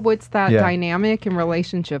pro. What's that dynamic and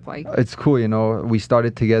relationship like? It's cool, we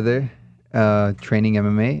started together training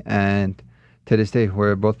MMA, and to this day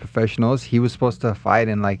we're both professionals. He was supposed to fight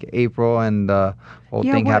in like April, and the whole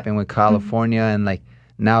thing happened with California, and like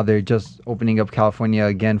now they're just opening up California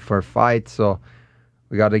again for fights, so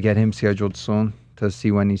we got to get him scheduled soon to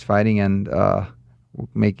see when he's fighting, and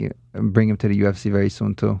bring him to the UFC very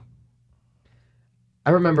soon too. I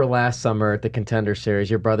remember last summer at the Contender Series,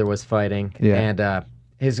 your brother was fighting, and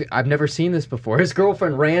I've never seen this before. His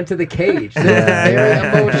girlfriend ran to the cage. This was a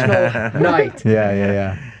very emotional night.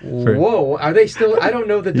 Yeah. Whoa, are they still? I don't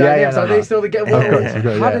know the dynamics. Are they still together? Of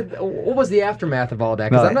course, what was the aftermath of all that?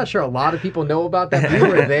 Because I'm not sure a lot of people know about that. We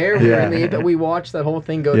were there. We watched that whole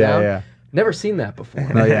thing go down. Yeah. Never seen that before.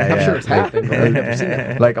 I'm sure it's happened, but I've never seen that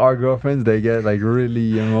before. Like our girlfriends, they get like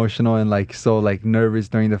really emotional and like so like nervous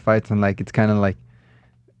during the fights, and like it's kind of like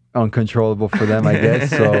uncontrollable for them, I guess.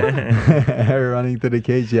 So her running to the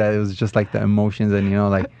cage, it was just like the emotions, and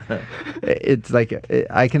like it's like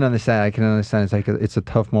I can understand. It's like it's a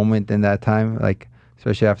tough moment in that time, like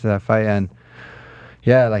especially after that fight, and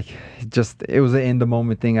like it was an in the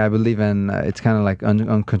moment thing, I believe, and it's kind of like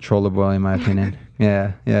uncontrollable in my opinion.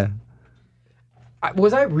 Yeah.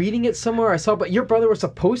 Was I reading it somewhere? I saw, but your brother was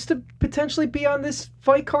supposed to potentially be on this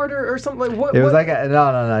fight card or something. Like what? It was like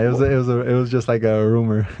no. It was just like a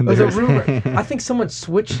rumor. It was a rumor. I think someone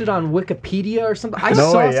switched it on Wikipedia or something.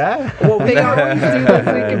 Well, they always do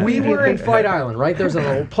this. We were in Fight Island, right? There's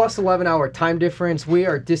a plus 11-hour time difference. We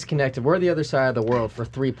are disconnected. We're the other side of the world for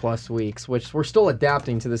 3+ weeks, which we're still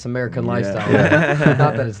adapting to this American lifestyle.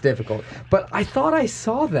 Not that it's difficult, but I thought I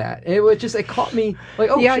saw that. It caught me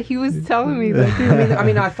like, he was telling me that. I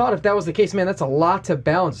mean, I thought if that was the case, man, that's a lot to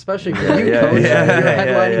balance, especially for you, coach. You're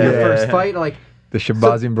headlining your first fight, like the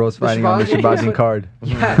Shahbazyan bros fighting on the Shahbazyan card.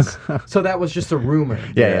 Yes. So that was just a rumor.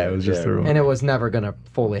 It was just a rumor, and it was never gonna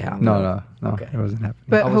fully happen. No, okay. It wasn't happening.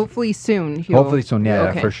 But hopefully soon. Hopefully soon,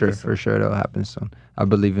 for sure, it'll happen soon. I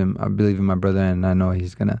believe him. I believe in my brother, and I know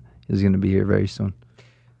he's gonna be here very soon.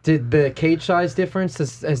 Did the cage size difference,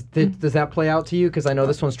 does that play out to you? Because I know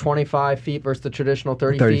this one's 25 feet versus the traditional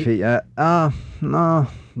 30 feet, yeah. No.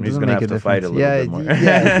 He's going to have to fight a little bit more.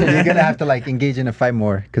 Yeah, you're going to have to, like, engage in a fight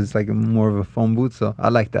more because it's, like, more of a phone booth. So I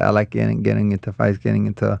like that. I like getting into fights, getting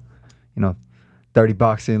into, dirty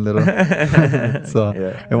boxing a little. So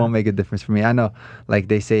it won't make a difference for me. I know, like,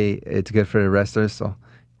 they say it's good for the wrestlers, so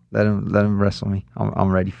let him wrestle me.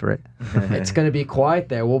 I'm ready for it. It's going to be quiet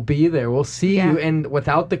there. We'll be there. We'll see you. And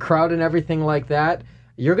without the crowd and everything like that,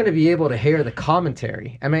 you're going to be able to hear the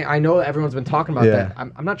commentary. I mean, I know everyone's been talking about that.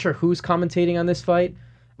 I'm not sure who's commentating on this fight.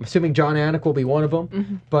 I'm assuming John Anik will be one of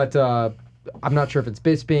them. But I'm not sure if it's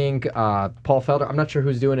Bisping, Paul Felder. I'm not sure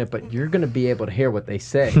who's doing it, but you're going to be able to hear what they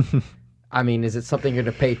say. I mean, is it something you're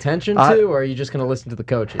going to pay attention to, or are you just going to listen to the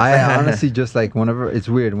coaches? I honestly just, like, it's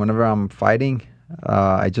weird. Whenever I'm fighting,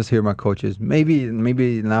 I just hear my coaches. Maybe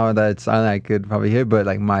now that it's silent, I could probably hear, but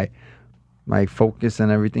like my focus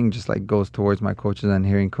and everything just like goes towards my coaches and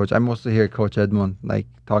hearing coach. I mostly hear Coach Edmond like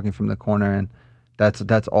talking from the corner, and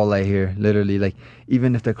that's all I hear. Literally, like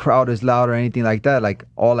even if the crowd is loud or anything like that, like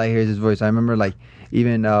all I hear is his voice. I remember like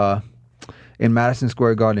even in Madison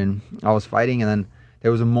Square Garden, I was fighting, and then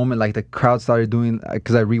there was a moment like the crowd started doing,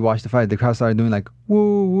 because I rewatched the fight, the crowd started doing like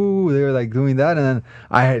woo woo, they were like doing that, and then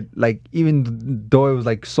I had like, even though it was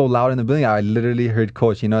like so loud in the building, I literally heard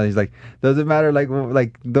Coach, he's like, doesn't matter, like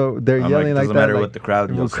they're yelling like that, doesn't matter like, what the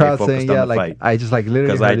crowd, you'll stay crowd focused saying, on the like fight. I just like literally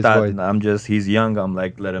because heard I his thought voice. he's young, I'm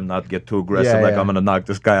like, let him not get too aggressive, like I'm gonna knock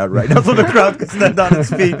this guy out right now, so the crowd can stand on its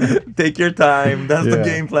feet. Take your time, that's the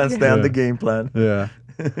game plan. Stay on the game plan.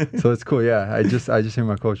 So it's cool. I just hear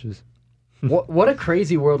my coaches. What a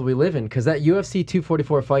crazy world we live in, because that UFC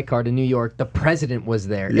 244 fight card in New York, the president was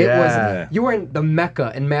there. You were in the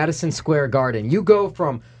Mecca in Madison Square Garden. You go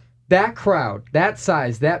from that crowd, that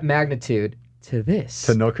size, that magnitude, to this.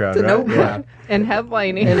 To no crowd, to right? no crowd. And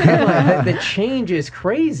headlining. The change is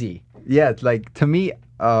crazy. Yeah, it's like, to me,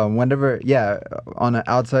 whenever, on an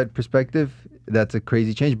outside perspective, that's a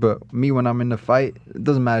crazy change. But me, when I'm in the fight, it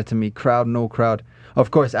doesn't matter to me, crowd, no crowd. Of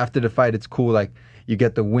course, after the fight, it's cool, like, you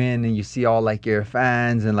get the win and you see all like your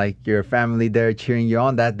fans and like your family there cheering you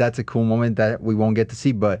on. That's a cool moment that we won't get to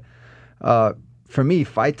see. But for me,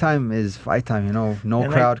 fight time is fight time. No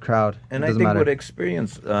and crowd. And I think matter. With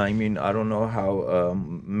experience, I mean, I don't know how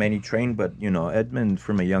many train, but Edmond,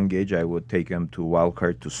 from a young age, I would take him to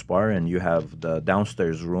Wildcard to spar, and you have the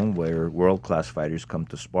downstairs room where world-class fighters come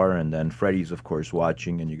to spar, and then Freddie's, of course,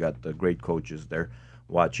 watching, and you got the great coaches there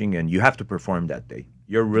watching, and you have to perform that day.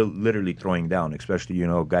 You're literally throwing down, especially,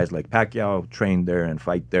 guys like Pacquiao train there and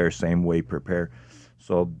fight there, same way, prepare.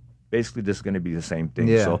 So basically this is going to be the same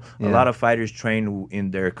thing. A lot of fighters train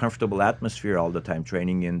in their comfortable atmosphere all the time,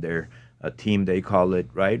 training in their team, they call it,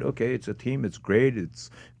 right? Okay, it's a team, it's great, it's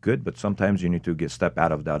good, but sometimes you need to step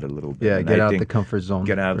out of that a little bit. Yeah, get out of the comfort zone.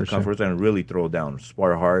 Get out of the comfort zone and really throw down,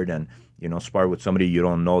 spar hard, and spar with somebody you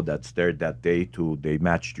don't know that's there that day. They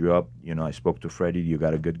matched you up. I spoke to Freddie. You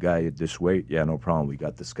got a good guy at this weight. Yeah, no problem. We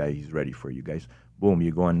got this guy. He's ready for you guys. Boom,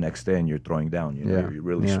 you go in next day and you're throwing down. You're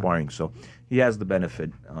really sparring. So he has the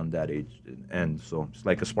benefit on that age, and so it's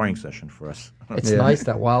like a sparring session for us. It's nice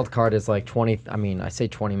that wild card is like 20. I mean, I say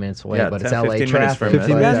 20 minutes away, but 10, it's LA 15 traffic.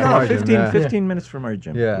 minutes from 15 15 minutes from our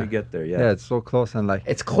gym. Yeah, we get there. Yeah, it's so close, and like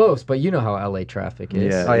it's close, but you know how LA traffic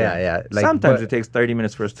is. Yeah. Like, sometimes it takes 30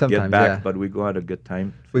 minutes for us to get back, but we go at a good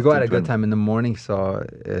time. We go at a good time in the morning, so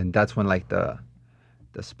and that's when like the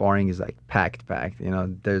sparring is like packed.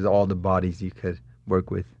 There's all the bodies you could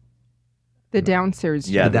work with. The downstairs.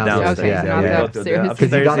 Yeah, the downstairs. Okay, not the upstairs.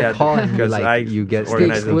 Because you gotta call him, like you get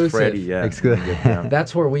exclusive. Freddie, exclusive.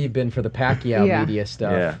 That's where we've been for the Pacquiao media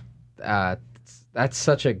stuff. Yeah. That's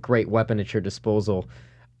such a great weapon at your disposal.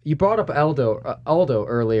 You brought up Aldo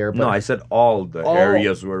earlier. But no, I said all the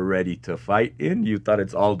areas we're ready to fight in. You thought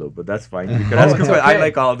it's Aldo, but that's fine. You can ask him. Okay. I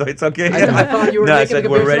like Aldo. It's okay. I thought you were making I said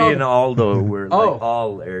we're ready in Aldo. We're like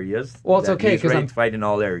all areas. Well, it's okay because I'm fighting in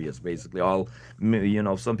all areas, basically. All,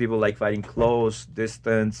 some people like fighting close,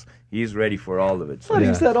 distance. He's ready for all of it. So.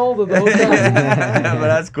 You said Aldo the whole time. But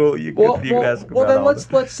that's cool. You can ask about then Aldo.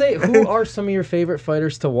 let's say, who are some of your favorite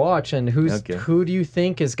fighters to watch, and who do you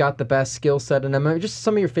think has got the best skill set in them? Just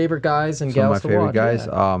some of your favorite guys and gals to watch. Some of my favorite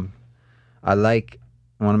guys. I like,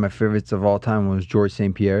 one of my favorites of all time was George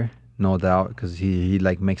St. Pierre, no doubt, because he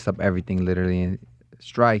like mixed up everything, literally,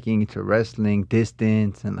 striking to wrestling,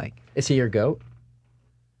 distance, and like. Is he your GOAT?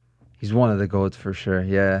 He's one of the GOATs for sure.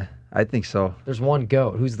 Yeah, I think so. There's one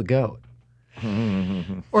GOAT. Who's the GOAT?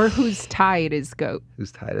 Or who's tied as GOAT?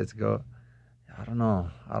 Who's tied as GOAT? I don't know.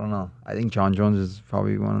 I think John Jones is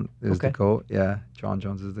probably the GOAT. Yeah, John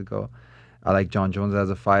Jones is the GOAT. I like John Jones as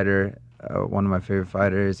a fighter. one of my favorite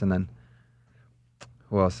fighters. And then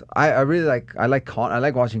who else? I really like I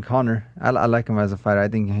like watching Conor. I like him as a fighter. I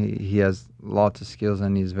think he has lots of skills,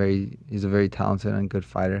 and he's a very talented and good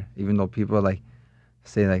fighter. Even though people like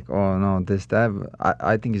say like, oh no, this that, but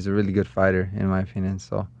I think he's a really good fighter in my opinion.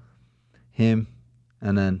 So him,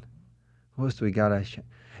 and then who else do we got?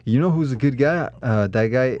 You know who's a good guy?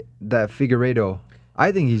 That Figueiredo.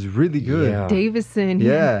 I think he's really good. Yeah. Davison.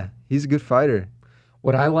 Yeah, he's a good fighter.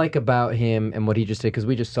 What I like about him and what he just did, because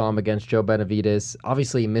we just saw him against Joe Benavidez.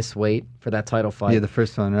 Obviously, he missed weight for that title fight. Yeah, the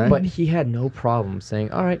first one, right? But he had no problem saying,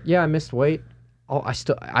 "All right, yeah, I missed weight.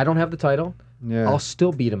 I don't have the title. yeah, I'll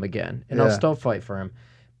still beat him again, and I'll Yeah. still fight for him."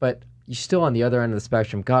 But you still on the other end of the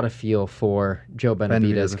spectrum got to feel for Joe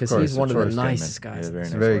Benavidez Benavidez, of because course. he's one of the Taurus guy, man. nicest guys. Yeah, very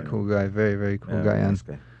he's nice a very fighter. cool guy. Very, very cool Yeah, guy. very And nice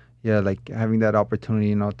guy. yeah, like having that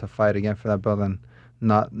opportunity, to fight again for that belt and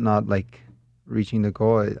not like reaching the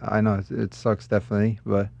goal. I know it sucks definitely,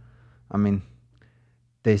 but I mean,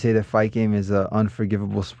 they say the fight game is an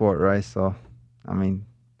unforgivable sport, right? So, I mean,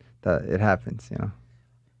 that it happens.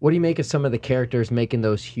 What do you make of some of the characters making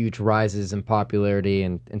those huge rises in popularity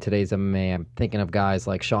in today's MMA? I'm thinking of guys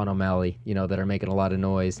like Sean O'Malley, that are making a lot of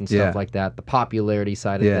noise and stuff Yeah. like that. The popularity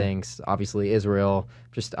side of Yeah. things, obviously Israel,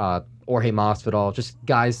 just Jorge Masvidal, just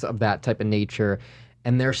guys of that type of nature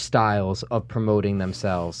and their styles of promoting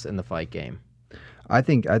themselves in the fight game. I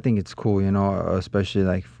think it's cool, especially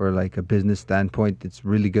like for like a business standpoint. It's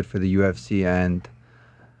really good for the UFC, and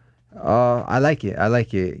I like it.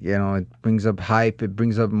 It brings up hype. It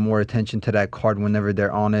brings up more attention to that card whenever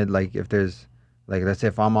they're on it. Like if there's, like let's say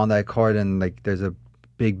if I'm on that card and like there's a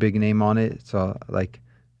big name on it, so like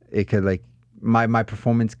it could like my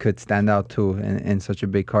performance could stand out too in such a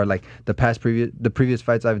big card. Like the previous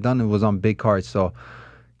fights I've done, it was on big cards, so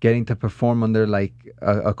getting to perform under like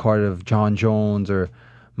a card of John Jones or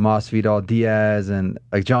Masvidal Diaz and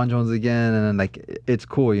like John Jones again, and then like it's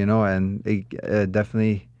cool, and it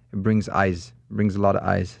definitely brings a lot of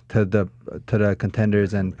eyes to the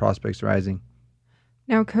contenders and prospects rising.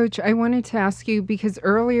 Now, Coach, I wanted to ask you, because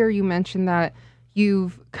earlier you mentioned that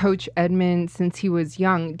you've coached Edmond since he was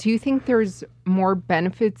young. Do you think there's more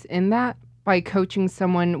benefits in that by coaching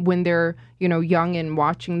someone when they're, young and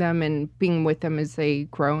watching them and being with them as they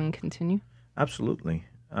grow and continue? Absolutely,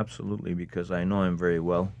 because I know him very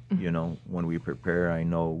well. When we prepare, I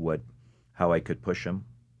know how I could push him,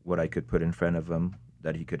 what I could put in front of him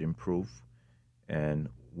that he could improve, and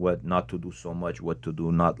what not to do so much, what to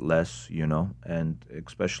do not less, and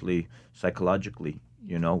especially psychologically,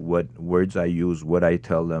 what words I use, what I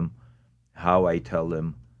tell them, how I tell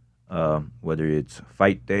them, whether it's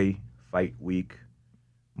fight day, fight week,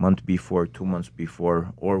 month before, 2 months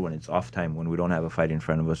before, or when it's off time, when we don't have a fight in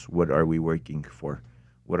front of us, what are we working for?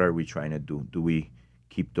 What are we trying to do? Do we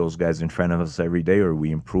keep those guys in front of us every day, or we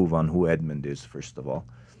improve on who Edmond is, first of all?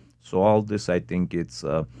 So all this, I think it's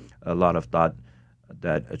a lot of thought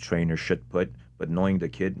that a trainer should put, but knowing the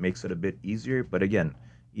kid makes it a bit easier. But again,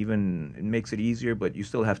 even it makes it easier, but you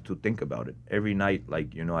still have to think about it. Every night,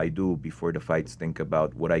 like, I do before the fights, think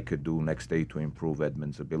about what I could do next day to improve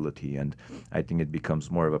Edmond's ability. And I think it becomes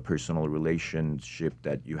more of a personal relationship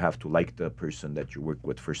that you have to like the person that you work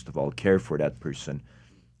with, first of all, care for that person,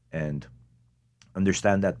 and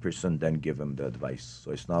understand that person, then give them the advice.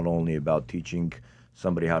 So it's not only about teaching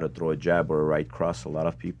somebody how to throw a jab or a right cross. A lot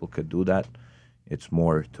of people could do that. It's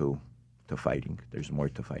more to fighting. There's more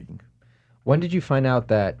to fighting. When did you find out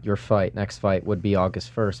that your next fight would be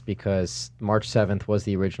August 1st? Because March 7th was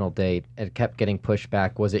the original date. It kept getting pushed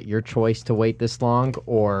back. Was it your choice to wait this long,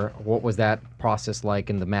 or what was that process like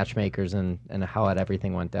in the matchmakers and how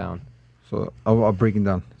everything went down? So I'll break it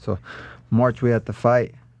down. So March we had the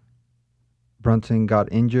fight. Brunson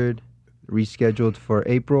got injured, rescheduled for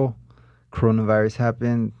April. Coronavirus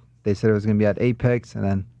happened. They said it was going to be at Apex, and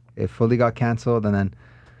then it fully got canceled. And then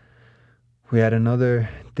we had another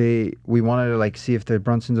day. We wanted to like see if the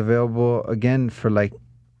Brunson's available again for like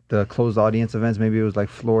the closed audience events. Maybe it was like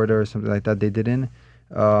Florida or something like that. They didn't.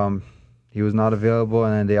 He was not available,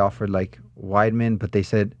 and then they offered like Weidman, but they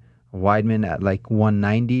said Weidman at like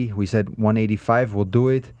 190. We said 185. We'll do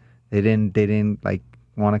it. They didn't like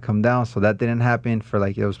want to come down, so that didn't happen. For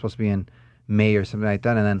like it was supposed to be in May or something like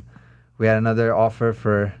that, and then we had another offer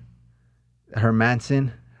for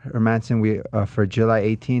Hermanson. We for July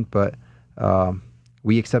 18th, but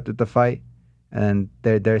we accepted the fight, and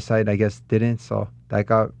their side I guess didn't, so that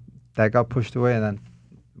got pushed away, and then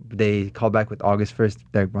they called back with August 1st,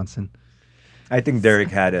 Derek Brunson. I think Derek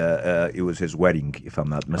had it was his wedding, if I'm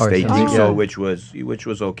not Oh, mistaken. yeah. So Oh. which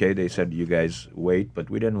was okay. They said you guys wait, but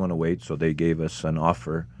we didn't want to wait, so they gave us an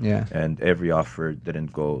offer. Yeah. And every offer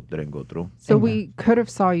didn't go through. So we could have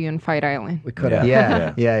saw you in Fight Island. We could Yeah. have.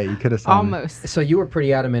 Yeah, yeah, you could have saw me. Almost. So you were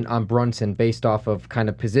pretty adamant on Brunson based off of kind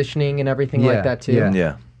of positioning and everything like Yeah, that too. yeah.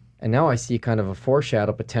 Yeah. And now I see kind of a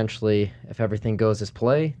foreshadow potentially if everything goes as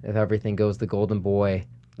play, if everything goes the Golden Boy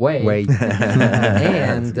way. Wait.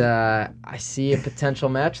 And I see a potential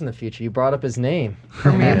match in the future. You brought up his name.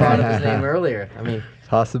 You brought up his name earlier. I mean,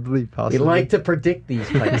 Possibly. we like to predict these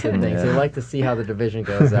types of things. We like to see how the division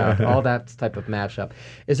goes out, all that type of matchup.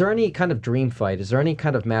 Is there any kind of dream fight? Is there any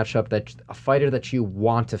kind of matchup that a fighter that you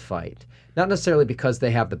want to fight? Not necessarily because they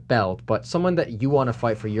have the belt, but someone that you want to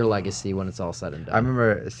fight for your legacy when it's all said and done. I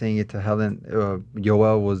remember saying it to Helen.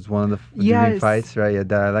 Yoel was one of the dream Yes. fights, right? Yeah,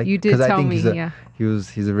 that I like. You did 'cause I tell think me, yeah.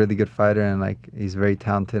 he's a really good fighter, and like he's very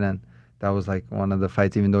talented, and that was like one of the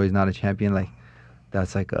fights. Even though he's not a champion, like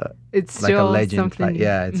that's like a It's like a still legend something. fight.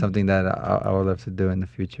 Yeah, it's something that I would love to do in the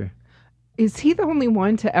future. Is he the only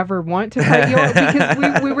one to ever want to fight Yoel?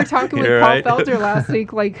 Because we were talking with You're Paul right. Felder last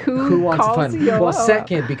week, like who wants to calls fight him? Yoel Well, up?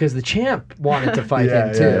 second, because the champ wanted to fight Yeah,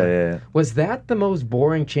 him too. Yeah. Was that the most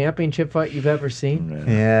boring championship fight you've ever seen?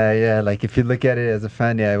 Yeah. Like if you look at it as a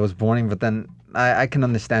fan, yeah, it was boring. But then I can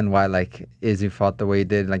understand why like Izzy fought the way he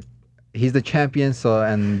did. Like he's the champion, so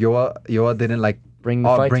and Yoel didn't like Bring the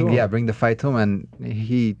fight to him. bring the fight to him, and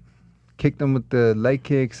he kicked him with the leg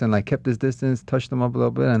kicks and like kept his distance, touched him up a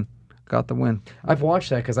little bit, and got the win. I've watched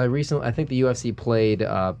that because I think the UFC played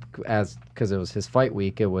because it was his fight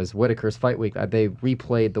week. It was Whittaker's fight week. They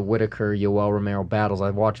replayed the Whittaker Yoel Romero battles. I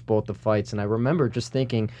watched both the fights, and I remember just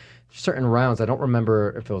thinking certain rounds. I don't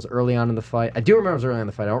remember if it was early on in the fight. I do remember it was early on in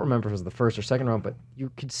the fight. I don't remember if it was the first or second round, but you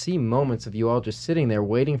could see moments of Yoel just sitting there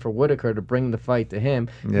waiting for Whittaker to bring the fight to him,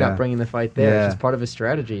 Yeah. not bringing the fight there. Yeah. It's just part of his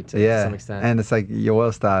strategy to some extent. And it's like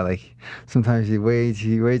Yoel style. Like sometimes he waits,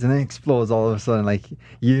 and then explodes all of a sudden. Like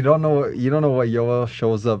you don't know what Yoel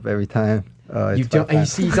shows up every time. You It's don't. quite You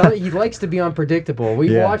fast. see, he likes to be unpredictable. We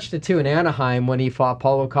Yeah. watched it too in Anaheim when he fought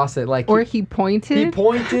Paulo Costa. Like Or he pointed. he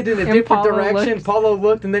pointed in a and different Paulo direction. looked. Paulo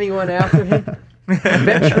looked, and then he went after him.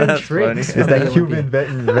 Veteran That's tricks. funny. from It's the that Olympian.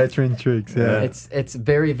 Cuban veteran tricks. Yeah. It's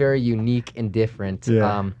very, very unique and different.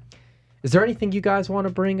 Yeah. Is there anything you guys want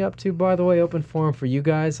to bring up too? By the way, open forum for you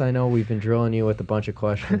guys. I know we've been drilling you with a bunch of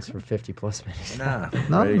questions for 50 plus minutes. Nah,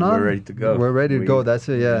 No, we're ready to go. We're ready to go. That's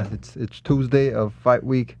it. Yeah. It's Tuesday of fight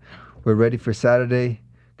week. We're ready for Saturday.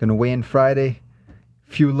 Gonna weigh in Friday,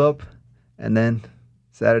 fuel up, and then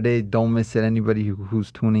Saturday. Don't miss it. Anybody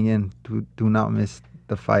who's tuning in, do not miss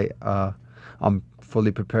the fight. I'm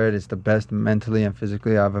fully prepared. It's the best mentally and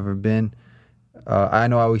physically I've ever been. I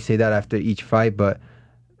know I always say that after each fight, but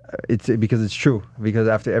it's because it's true. Because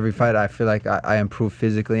after every fight, I feel like I improve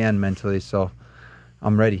physically and mentally. So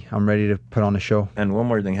I'm ready. I'm ready to put on a show. And one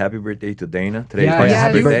more thing, happy birthday to Dana. Today's Yeah, Dana's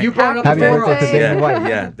happy birthday. You brought up Happy the birthday to birthday. Dana White.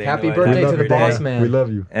 Yeah, Dana Happy White. birthday We to love the you, boss Dana. man. We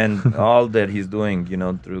love you. And all that he's doing,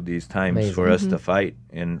 through these times Amazing. for us to fight.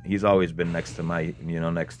 And he's always been next to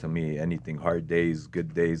me. Anything, hard days,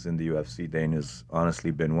 good days in the UFC. Dana's honestly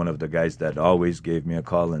been one of the guys that always gave me a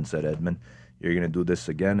call and said, Edmond, you're going to do this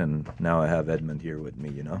again. And now I have Edmond here with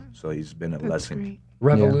me, So he's been a That's blessing. great.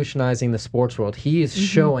 Revolutionizing the sports world. He is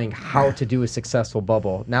showing how to do a successful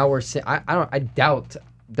bubble. Now we're I doubt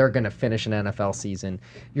they're going to finish an NFL season.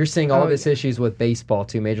 You're seeing all this issues with baseball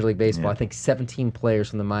too, Major League Baseball. Yeah. I think 17 players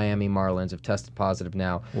from the Miami Marlins have tested positive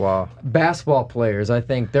now. Wow. Basketball players, I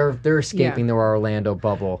think they're escaping their Orlando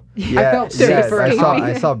bubble. I felt They're safer.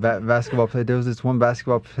 I saw basketball player. There was this one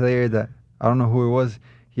basketball player that I don't know who it was.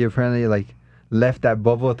 He apparently like left that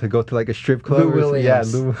bubble to go to like a strip club. Lou or yeah,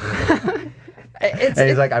 Williams. Lou. It's, And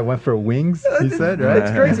he's like, I went for wings. He said, right?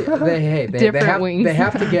 it's crazy. They Different wings. They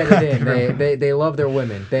have to get it in. They love their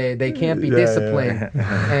women. They can't be Yeah, disciplined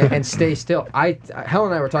and stay still. Helen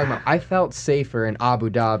and I were talking about. I felt safer in Abu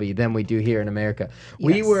Dhabi than we do here in America.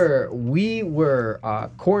 We Yes. were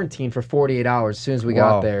quarantined for 48 hours as soon as we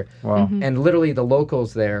got there, Wow. and literally the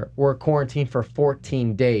locals there were quarantined for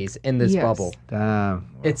 14 days in this Yes. bubble. Damn.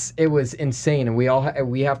 It was insane, and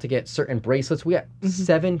we have to get certain bracelets. We got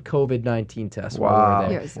 7 COVID-19 tests while we Wow. were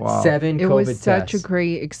there. Yes. Wow. 7 It COVID was such a tests.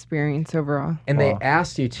 great experience overall. And they Wow.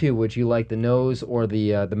 asked you too, would you like the nose or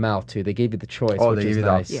the mouth too? They gave you the choice, Oh, which they is give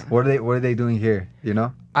you nice. Yeah. What are they doing here? You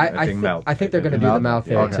know? I think mouth. I think they're going to do Mouth? the mouth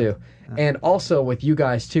there Okay. too. And also with you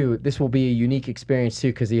guys too, this will be a unique experience too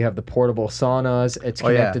because you have the portable saunas. It's Oh,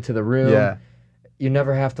 yeah. connected to the room. Yeah. You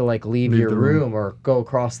never have to leave Leave your the room. room or go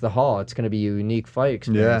across the hall. It's going to be a unique fight Yeah.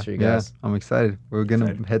 experience for you Yeah. guys. I'm excited. We're gonna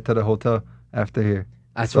Excited. head to the hotel after here.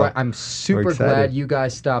 That's So, right. I'm super excited. glad you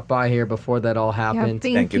guys stopped by here before that all happened.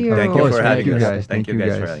 thank you. Thank Of you course, for thank having you us. guys. Thank you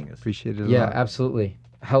guys for having us. Appreciate it a Yeah, lot. absolutely.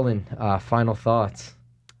 Helen, final thoughts.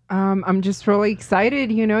 I'm just really excited,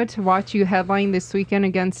 to watch you headline this weekend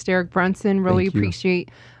against Derek Brunson. Really Thank you.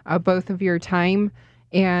 appreciate both of your time.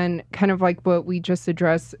 And kind of like what we just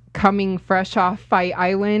addressed, coming fresh off Fight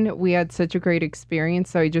Island, we had such a great experience.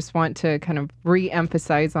 So I just want to kind of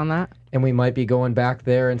re-emphasize on that. And we might be going back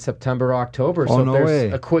there in September, October. Oh, So no if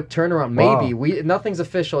there's way. a quick turnaround, Wow. maybe. Nothing's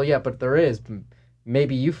official yet, but there is.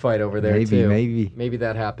 Maybe you fight over there too. Maybe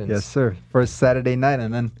that happens. Yes, sir. First Saturday night,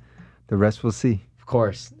 and then the rest we'll see. Of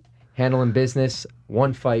course. Handling business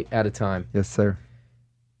one fight at a time. Yes, sir.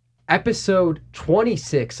 Episode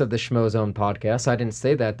 26 of the Schmozone podcast. I didn't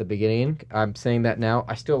say that at the beginning. I'm saying that now.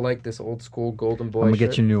 I still like this old school Golden Boy I'm gonna shirt.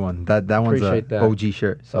 get you a new one. That one's Appreciate a that. OG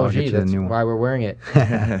shirt. So I'll OG, get you a that's new one. why we're wearing it.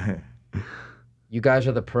 You guys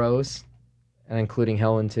are the pros, and including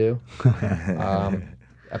Helen too.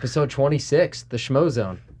 Episode 26, the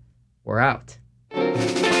Schmozone. We're out.